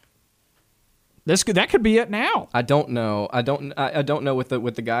 That could be it now. I don't know. I don't know with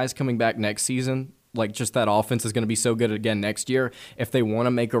the guys coming back next season. Like, just that offense is going to be so good again next year. If they want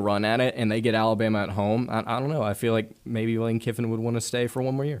to make a run at it and they get Alabama at home, I don't know. I feel like maybe Lane Kiffin would want to stay for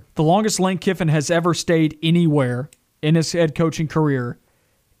one more year. The longest Lane Kiffin has ever stayed anywhere in his head coaching career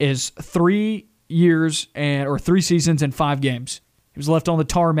is 3 years or 3 seasons and 5 games. He was left on the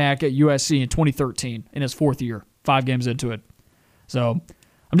tarmac at USC in 2013 in his 4th year, 5 games into it. So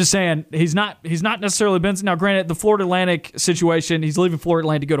I'm just saying he's not necessarily been. Now, granted, the Florida Atlantic situation, he's leaving Florida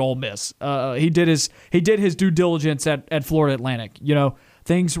Atlantic to go to Ole Miss. He did his due diligence at Florida Atlantic. You know,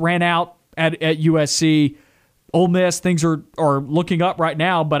 things ran out at USC. Ole Miss, things are looking up right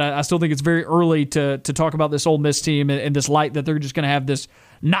now, but I still think it's very early to talk about this Ole Miss team in this light that they're just going to have this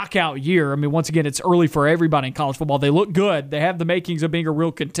knockout year. I mean, once again, it's early for everybody in college football. They look good. They have the makings of being a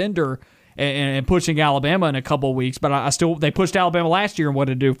real contender and pushing Alabama in a couple of weeks, but they pushed Alabama last year, and what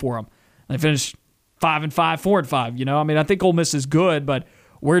did it do for them? They finished 5-5, 4-5. You know, I mean, I think Ole Miss is good, but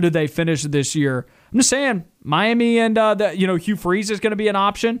where did they finish this year? I'm just saying, Miami and Hugh Freeze is going to be an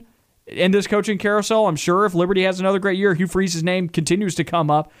option in this coaching carousel. I'm sure if Liberty has another great year, Hugh Freeze's name continues to come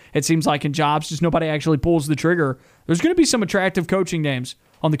up. It seems like in jobs, just nobody actually pulls the trigger. There's going to be some attractive coaching names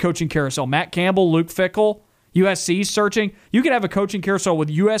on the coaching carousel. Matt Campbell, Luke Fickell. USC searching. You could have a coaching carousel with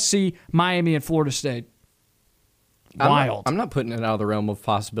USC, Miami, and Florida State. Wild. I'm not putting it out of the realm of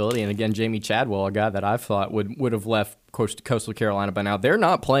possibility. And again, Jamie Chadwell, a guy that I thought would have left Coastal Carolina by now. They're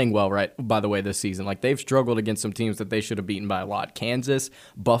not playing well, right? By the way, this season, like they've struggled against some teams that they should have beaten by a lot. Kansas,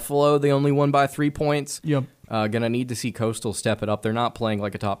 Buffalo, they only won by 3 points. Yep. Gonna need to see Coastal step it up. They're not playing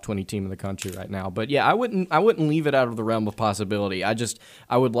like a top 20 team in the country right now. But yeah, I wouldn't leave it out of the realm of possibility.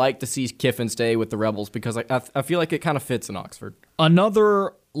 I would like to see Kiffin stay with the Rebels because I feel like it kind of fits in Oxford.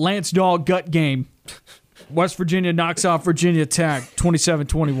 Another Lance Dawe gut game. West Virginia knocks off Virginia Tech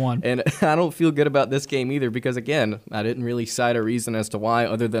 27-21. And I don't feel good about this game either because, again, I didn't really cite a reason as to why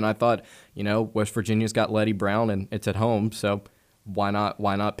other than I thought, West Virginia's got Letty Brown and it's at home, so why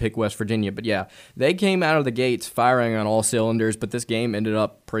not pick West Virginia? But, yeah, they came out of the gates firing on all cylinders, but this game ended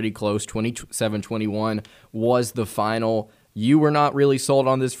up pretty close. 27-21 was the final. You were not really sold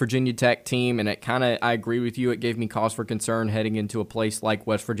on this Virginia Tech team, and I agree with you, it gave me cause for concern heading into a place like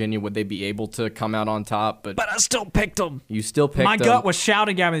West Virginia. Would they be able to come out on top? But I still picked them. You still picked them. My gut was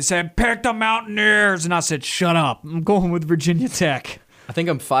shouting at me and said, pick the Mountaineers, and I said, shut up. I'm going with Virginia Tech. I think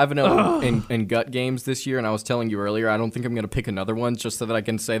I'm 5-0 in gut games this year, and I was telling you earlier, I don't think I'm going to pick another one just so that I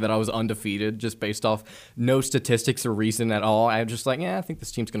can say that I was undefeated just based off no statistics or reason at all. I'm just like, I think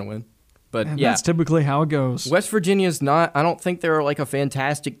this team's going to win. But and yeah, that's typically how it goes. West Virginia's not. I don't think they're like a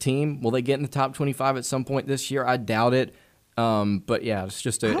fantastic team. Will they get in the top 25 at some point this year? I doubt it. But yeah, it's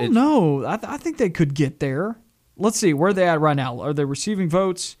just I don't know. I think they could get there. Let's see where they at right now. Are they receiving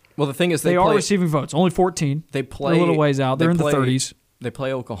votes? Well, the thing is, they are receiving votes. Only 14. They play They're a little ways out. They're in the 30s. They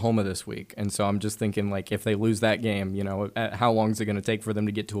play Oklahoma this week, and so I'm just thinking, like, if they lose that game, how long is it going to take for them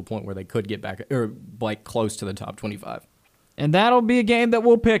to get to a point where they could get back or like close to the top 25? And that'll be a game that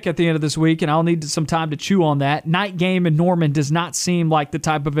we'll pick at the end of this week, and I'll need some time to chew on that. Night game in Norman does not seem like the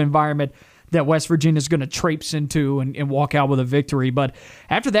type of environment that West Virginia is going to traipse into and walk out with a victory. But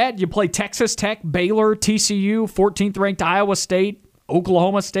after that, you play Texas Tech, Baylor, TCU, 14th-ranked Iowa State,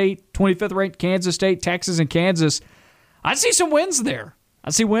 Oklahoma State, 25th-ranked Kansas State, Texas, and Kansas. I see some wins there.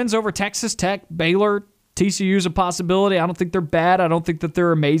 I see wins over Texas Tech, Baylor. TCU's a possibility. I don't think they're bad. I don't think that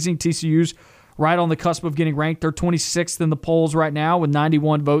they're amazing. TCU's right on the cusp of getting ranked. They're 26th in the polls right now with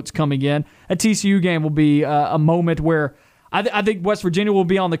 91 votes coming in. A TCU game will be a moment where I think West Virginia will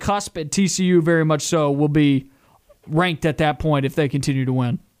be on the cusp, and TCU very much so will be ranked at that point if they continue to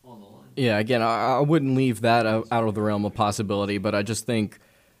win. Yeah, again, I wouldn't leave that out of the realm of possibility, but I just think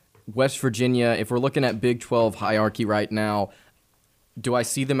West Virginia, if we're looking at Big 12 hierarchy right now, do I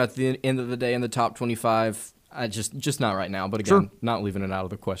see them at the end of the day in the top 25? Just not right now, but again, not leaving it out of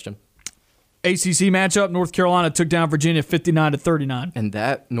the question. ACC matchup, North Carolina took down Virginia 59-39. And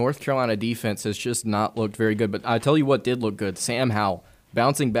that North Carolina defense has just not looked very good. But I tell you what did look good. Sam Howell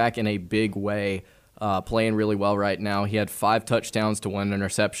bouncing back in a big way. playing really well right now. He had 5 touchdowns to 1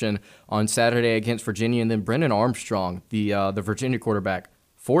 interception on Saturday against Virginia. And then Brennan Armstrong, the Virginia quarterback,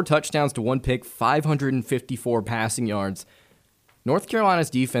 4 touchdowns to 1 pick, 554 passing yards. North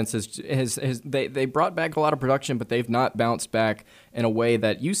Carolina's defense they brought back a lot of production, but they've not bounced back in a way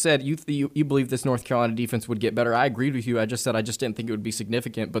that you said you believe this North Carolina defense would get better. I agreed with you. I just said I just didn't think it would be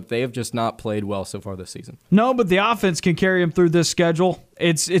significant, but they have just not played well so far this season. No, but the offense can carry them through this schedule.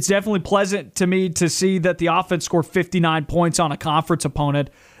 It's definitely pleasant to me to see that the offense scored 59 points on a conference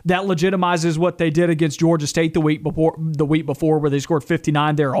opponent. That legitimizes what they did against Georgia State the week before, where they scored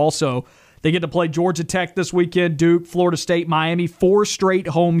 59 there also. They get to play Georgia Tech this weekend, Duke, Florida State, Miami, 4 straight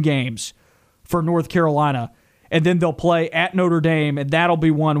home games for North Carolina. And then they'll play at Notre Dame, and that'll be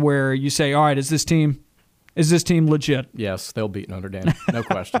one where you say, all right, is this team legit? Yes, they'll beat Notre Dame. No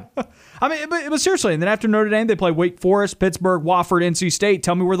question. I mean, but seriously, and then after Notre Dame, they play Wake Forest, Pittsburgh, Wofford, NC State.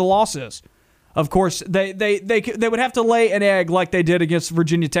 Tell me where the loss is. Of course, they would have to lay an egg like they did against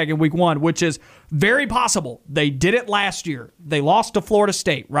Virginia Tech in Week 1, which is very possible. They did it last year. They lost to Florida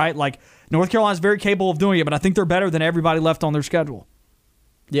State, right? Like, North Carolina's very capable of doing it, but I think they're better than everybody left on their schedule.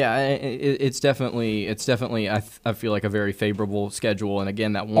 Yeah, it's definitely. I feel like a very favorable schedule, and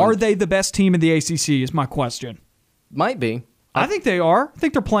again, that one. Are they the best team in the ACC? Is my question. Might be. I think they are. I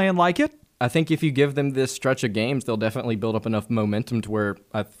think they're playing like it. I think if you give them this stretch of games, they'll definitely build up enough momentum to where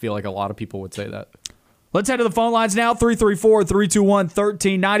I feel like a lot of people would say that. Let's head to the phone lines now.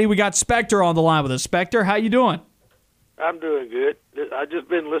 334-321-1390. We got Spectre on the line with us. Spectre, how you doing? I'm doing good. I've just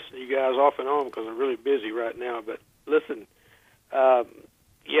been listening to you guys off and on because I'm really busy right now. But listen, talk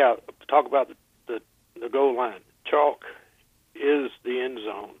about the goal line. Chalk is the end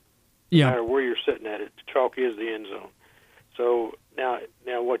zone. Yeah. No matter where you're sitting at it, chalk is the end zone. So now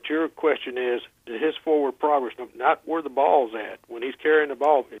what your question is, his forward progress, not where the ball's at. When he's carrying the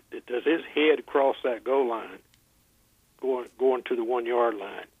ball, does his head cross that goal line going to the 1 yard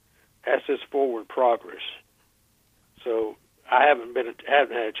line? That's his forward progress. So I haven't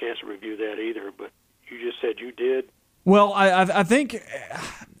had a chance to review that either, but you just said you did. Well, I think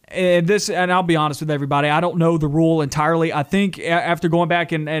this, and I'll be honest with everybody, I don't know the rule entirely. I think after going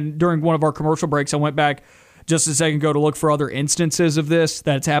back and during one of our commercial breaks, I went back just a second ago to look for other instances of this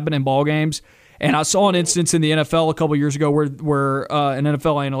that's happened in ball games. And I saw an instance in the NFL a couple years ago where an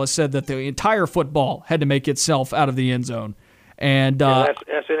NFL analyst said that the entire football had to make itself out of the end zone. And that's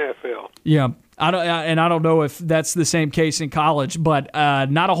NFL. Yeah. I don't know if that's the same case in college, but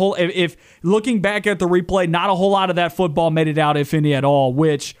not a whole. If looking back at the replay, not a whole lot of that football made it out, if any at all.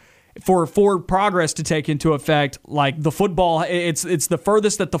 Which, for forward progress to take into effect, like the football, it's the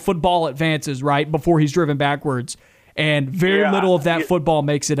furthest that the football advances, right, before he's driven backwards, and very little of that football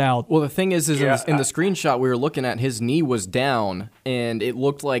makes it out. Well, the thing is in the screenshot we were looking at, his knee was down, and it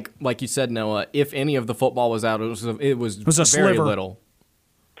looked like you said, Noah, if any of the football was out, it was a very sliver. little.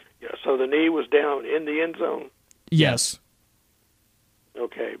 Yeah, so the knee was down in the end zone? Yes.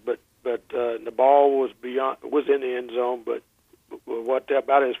 Okay, but the ball was in the end zone, but what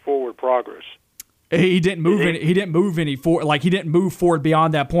about his forward progress? He didn't move he didn't move forward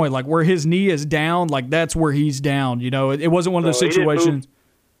beyond that point. Like where his knee is down, like that's where he's down. You know, it wasn't one of those situations.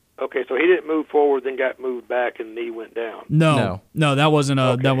 Okay, so he didn't move forward, then got moved back, and the knee went down. No, that wasn't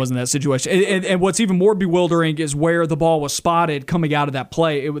that situation. And what's even more bewildering is where the ball was spotted coming out of that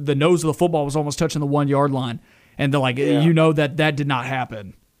play. The nose of the football was almost touching the 1 yard line, and that did not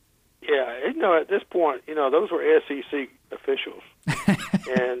happen. Yeah, at this point, those were SEC officials,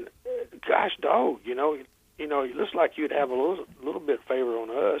 and gosh, dog, it looks like you'd have a little bit favor on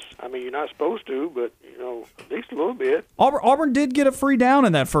us. I mean, you're not supposed to, but at least a little bit. Auburn did get a free down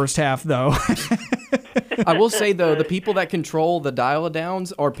in that first half, though. I will say though, the people that control the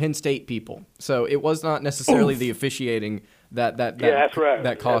dial-a-downs are Penn State people, so it was not necessarily the officiating that that's right.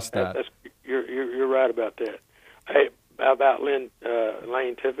 that caused that. You're right about that. Hey, how about Lane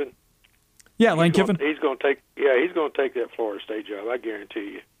Kiffin? Yeah, Lane Kiffin. He's going to take that Florida State job. I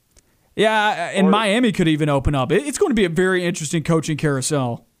guarantee you. Yeah, and Miami could even open up. It's going to be a very interesting coaching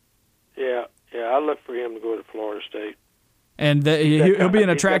carousel. Yeah, I look for him to go to Florida State. And he'll be an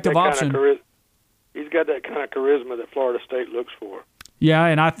attractive option. He's got that kind of charisma that Florida State looks for. Yeah,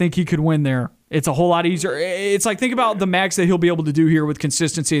 and I think he could win there. It's a whole lot easier. It's like, think about the max that he'll be able to do here with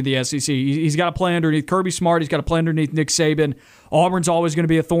consistency in the SEC. He's got to play underneath Kirby Smart. He's got to play underneath Nick Saban. Auburn's always going to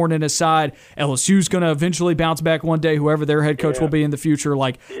be a thorn in his side. LSU's going to eventually bounce back one day, whoever their head coach will be in the future.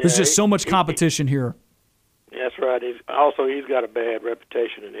 There's just so much competition here. That's right. He's got a bad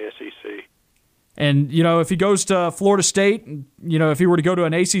reputation in the SEC. And, if he goes to Florida State, if he were to go to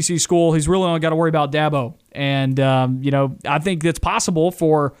an ACC school, he's really only got to worry about Dawe. And, I think it's possible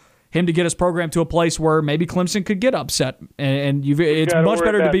for him to get his program to a place where maybe Clemson could get upset. And it's much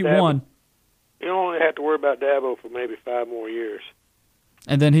better to beat one. You don't only have to worry about Dawe for maybe 5 more years.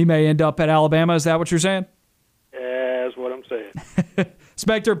 And then he may end up at Alabama. Is that what you're saying? That's what I'm saying.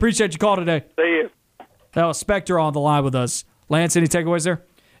 Spectre, appreciate your call today. See you. That was Spectre on the line with us. Lance, any takeaways there?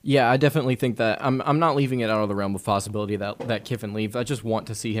 Yeah, I definitely think that I'm not leaving it out of the realm of possibility that Kiffin leaves. I just want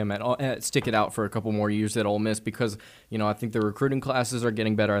to see him stick it out for a couple more years at Ole Miss because, I think the recruiting classes are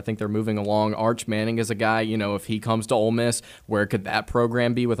getting better. I think they're moving along. Arch Manning is a guy, if he comes to Ole Miss, where could that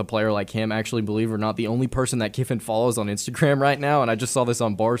program be with a player like him? Actually, believe it or not, the only person that Kiffin follows on Instagram right now, and I just saw this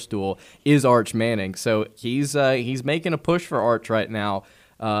on Barstool, is Arch Manning. So he's making a push for Arch right now.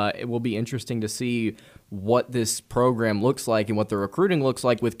 It will be interesting to see what this program looks like and what the recruiting looks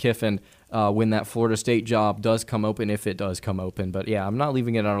like with Kiffin when that Florida State job does come open, if it does come open. But, yeah, I'm not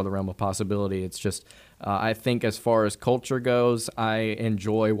leaving it out of the realm of possibility. It's just I think as far as culture goes, I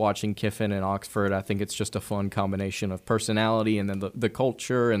enjoy watching Kiffin in Oxford. I think it's just a fun combination of personality and then the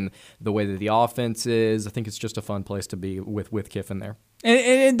culture and the way that the offense is. I think it's just a fun place to be with Kiffin there.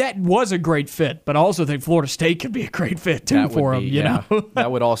 And that was a great fit, but I also think Florida State could be a great fit, too, for him. You know?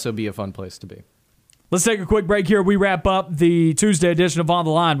 That would also be a fun place to be. Let's take a quick break here. We wrap up the Tuesday edition of On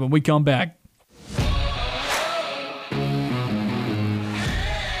the Line when we come back.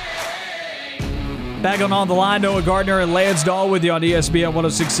 Back on the Line, Noah Gardner and Lance Dawe with you on ESPN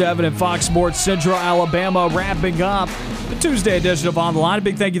 106.7 and Fox Sports Central Alabama, wrapping up the Tuesday edition of On the Line. A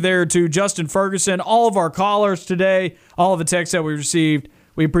big thank you there to Justin Ferguson, all of our callers today, all of the texts that we received.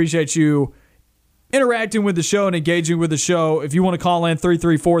 We appreciate you interacting with the show and engaging with the show. If you want to call in,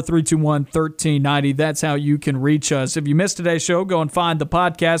 334-321-1390. That's how you can reach us. If you missed today's show, go and find the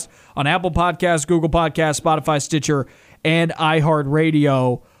podcast on Apple Podcasts, Google Podcasts, Spotify, Stitcher, and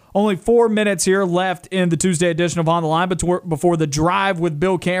iHeartRadio. Only 4 minutes here left in the Tuesday edition of On the Line before the drive with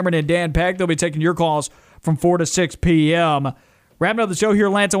Bill Cameron and Dan Peck. They'll be taking your calls from 4 to 6 p.m. Wrapping up the show here,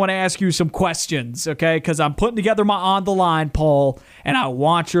 Lance, I want to ask you some questions, okay? Because I'm putting together my On the Line poll, and I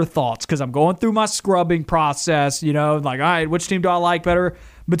want your thoughts because I'm going through my scrubbing process, like, all right, which team do I like better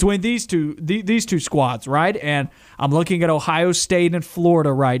between these two squads, right? And I'm looking at Ohio State and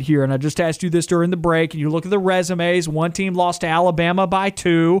Florida right here, and I just asked you this during the break, and you look at the resumes. One team lost to Alabama by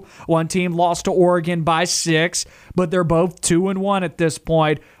 2. One team lost to Oregon by 6, but they're both 2-1 at this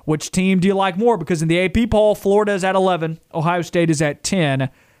point. Which team do you like more? Because in the AP poll, Florida is at 11, Ohio State is at 10.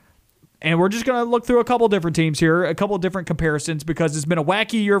 And we're just going to look through a couple different teams here, a couple different comparisons, because it's been a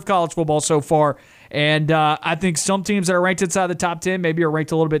wacky year of college football so far. And I think some teams that are ranked inside the top 10 maybe are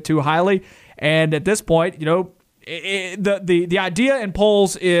ranked a little bit too highly. And at this point, the idea in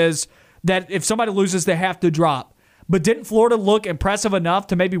polls is that if somebody loses, they have to drop. But didn't Florida look impressive enough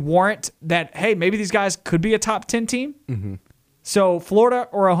to maybe warrant that, hey, maybe these guys could be a top 10 team? Mm-hmm. So Florida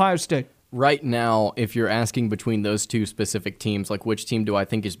or Ohio State? Right now, if you're asking between those two specific teams, like which team do I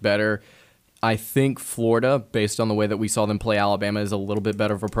think is better, I think Florida, based on the way that we saw them play Alabama, is a little bit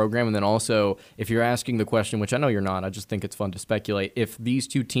better of a program. And then also, if you're asking the question, which I know you're not, I just think it's fun to speculate, if these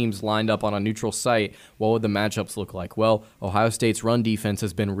two teams lined up on a neutral site, what would the matchups look like? Well, Ohio State's run defense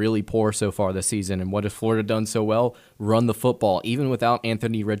has been really poor so far this season. And what has Florida done so well? Run the football. Even without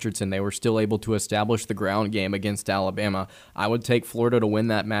Anthony Richardson, they were still able to establish the ground game against Alabama. I would take Florida to win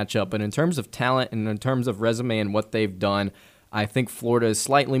that matchup. But in terms of talent and in terms of resume and what they've done, I think Florida is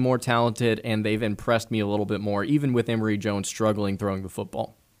slightly more talented, and they've impressed me a little bit more, even with Emory Jones struggling throwing the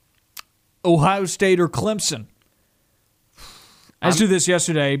football. Ohio State or Clemson? I asked you this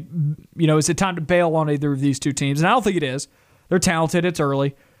yesterday. Is it time to bail on either of these two teams? And I don't think it is. They're talented. It's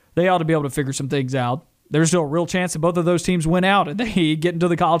early. They ought to be able to figure some things out. There's still a real chance that both of those teams win out and they get into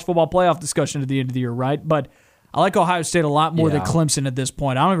the college football playoff discussion at the end of the year, right? But I like Ohio State a lot more than Clemson at this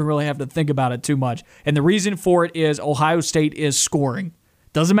point. I don't even really have to think about it too much. And the reason for it is Ohio State is scoring.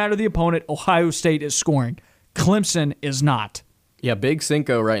 Doesn't matter the opponent, Ohio State is scoring. Clemson is not. Yeah, Big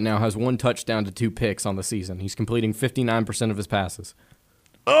Cinco right now has 1 touchdown to 2 picks on the season. He's completing 59% of his passes.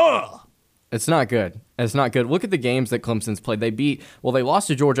 Ugh! It's not good. It's not good. Look at the games that Clemson's played. They lost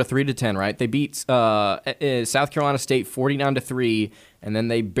to Georgia 3-10, right? They beat South Carolina State 49-3, and then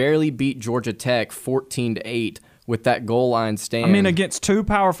they barely beat Georgia Tech 14-8 with that goal line stand. I mean, against 2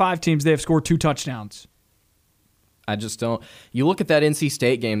 Power 5 teams, they have scored 2 touchdowns. I just don't. You look at that NC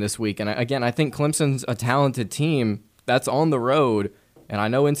State game this week, and I think Clemson's a talented team that's on the road, and I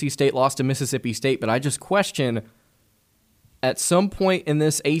know NC State lost to Mississippi State, but I just question, at some point in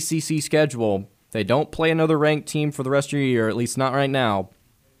this ACC schedule, they don't play another ranked team for the rest of the year, at least not right now.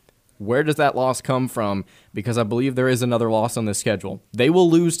 Where does that loss come from? Because I believe there is another loss on this schedule. They will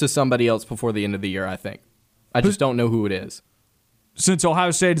lose to somebody else before the end of the year, I think. I just don't know who it is. since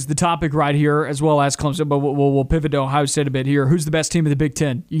Ohio State is the topic right here, as well as Clemson, but we'll pivot to Ohio State a bit here. Who's the best team in the Big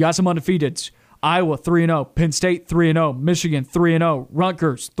Ten? You got some undefeateds. Iowa 3-0, Penn State 3-0, Michigan 3-0,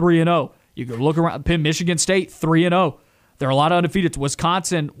 Rutgers 3-0. You can look around. Michigan State 3-0. There are a lot of undefeateds.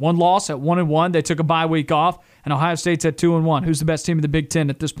 Wisconsin, one loss at 1-1. They took a bye week off, and Ohio State's at 2-1. Who's the best team in the Big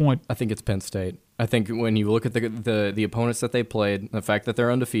Ten at this point? I think it's Penn State. I think when you look at the opponents that they played, the fact that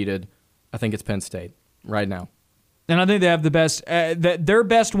they're undefeated, I think it's Penn State right now. And I think they have the best. Their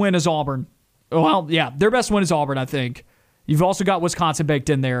best win is Auburn. Well, yeah, their best win is Auburn, I think. You've also got Wisconsin baked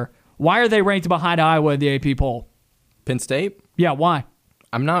in there. Why are they ranked behind Iowa in the AP poll? Penn State? Yeah, why?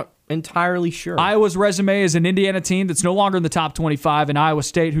 I'm not entirely sure. Iowa's resume is an Indiana team that's no longer in the top 25, and Iowa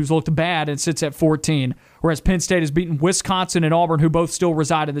State, who's looked bad and sits at 14, whereas Penn State has beaten Wisconsin and Auburn, who both still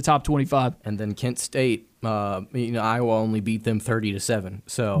reside in the top 25. And then Kent State, Iowa only beat them 30-7.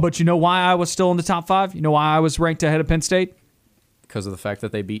 So, but you know why Iowa's still in the top 5? You know why Iowa's ranked ahead of Penn State? Because of the fact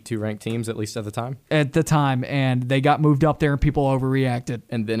that they beat 2 ranked teams, at least at the time? At the time, and they got moved up there and people overreacted.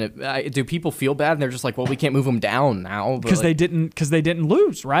 And then do people feel bad and they're just like, well, we can't move them down now? Because they didn't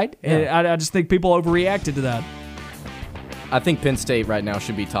lose, right? Yeah. I just think people overreacted to that. I think Penn State right now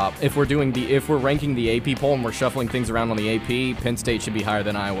should be top. If we're ranking the AP poll and we're shuffling things around on the AP, Penn State should be higher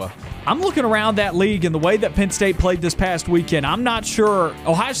than Iowa. I'm looking around that league and the way that Penn State played this past weekend. I'm not sure.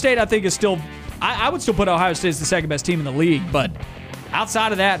 Ohio State, I think, is still. I would still put Ohio State as the second best team in the league, but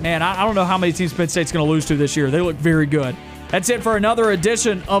outside of that, man, I don't know how many teams Penn State's going to lose to this year. They look very good. That's it for another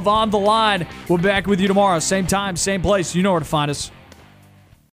edition of On the Line. We'll be back with you tomorrow, same time, same place. You know where to find us.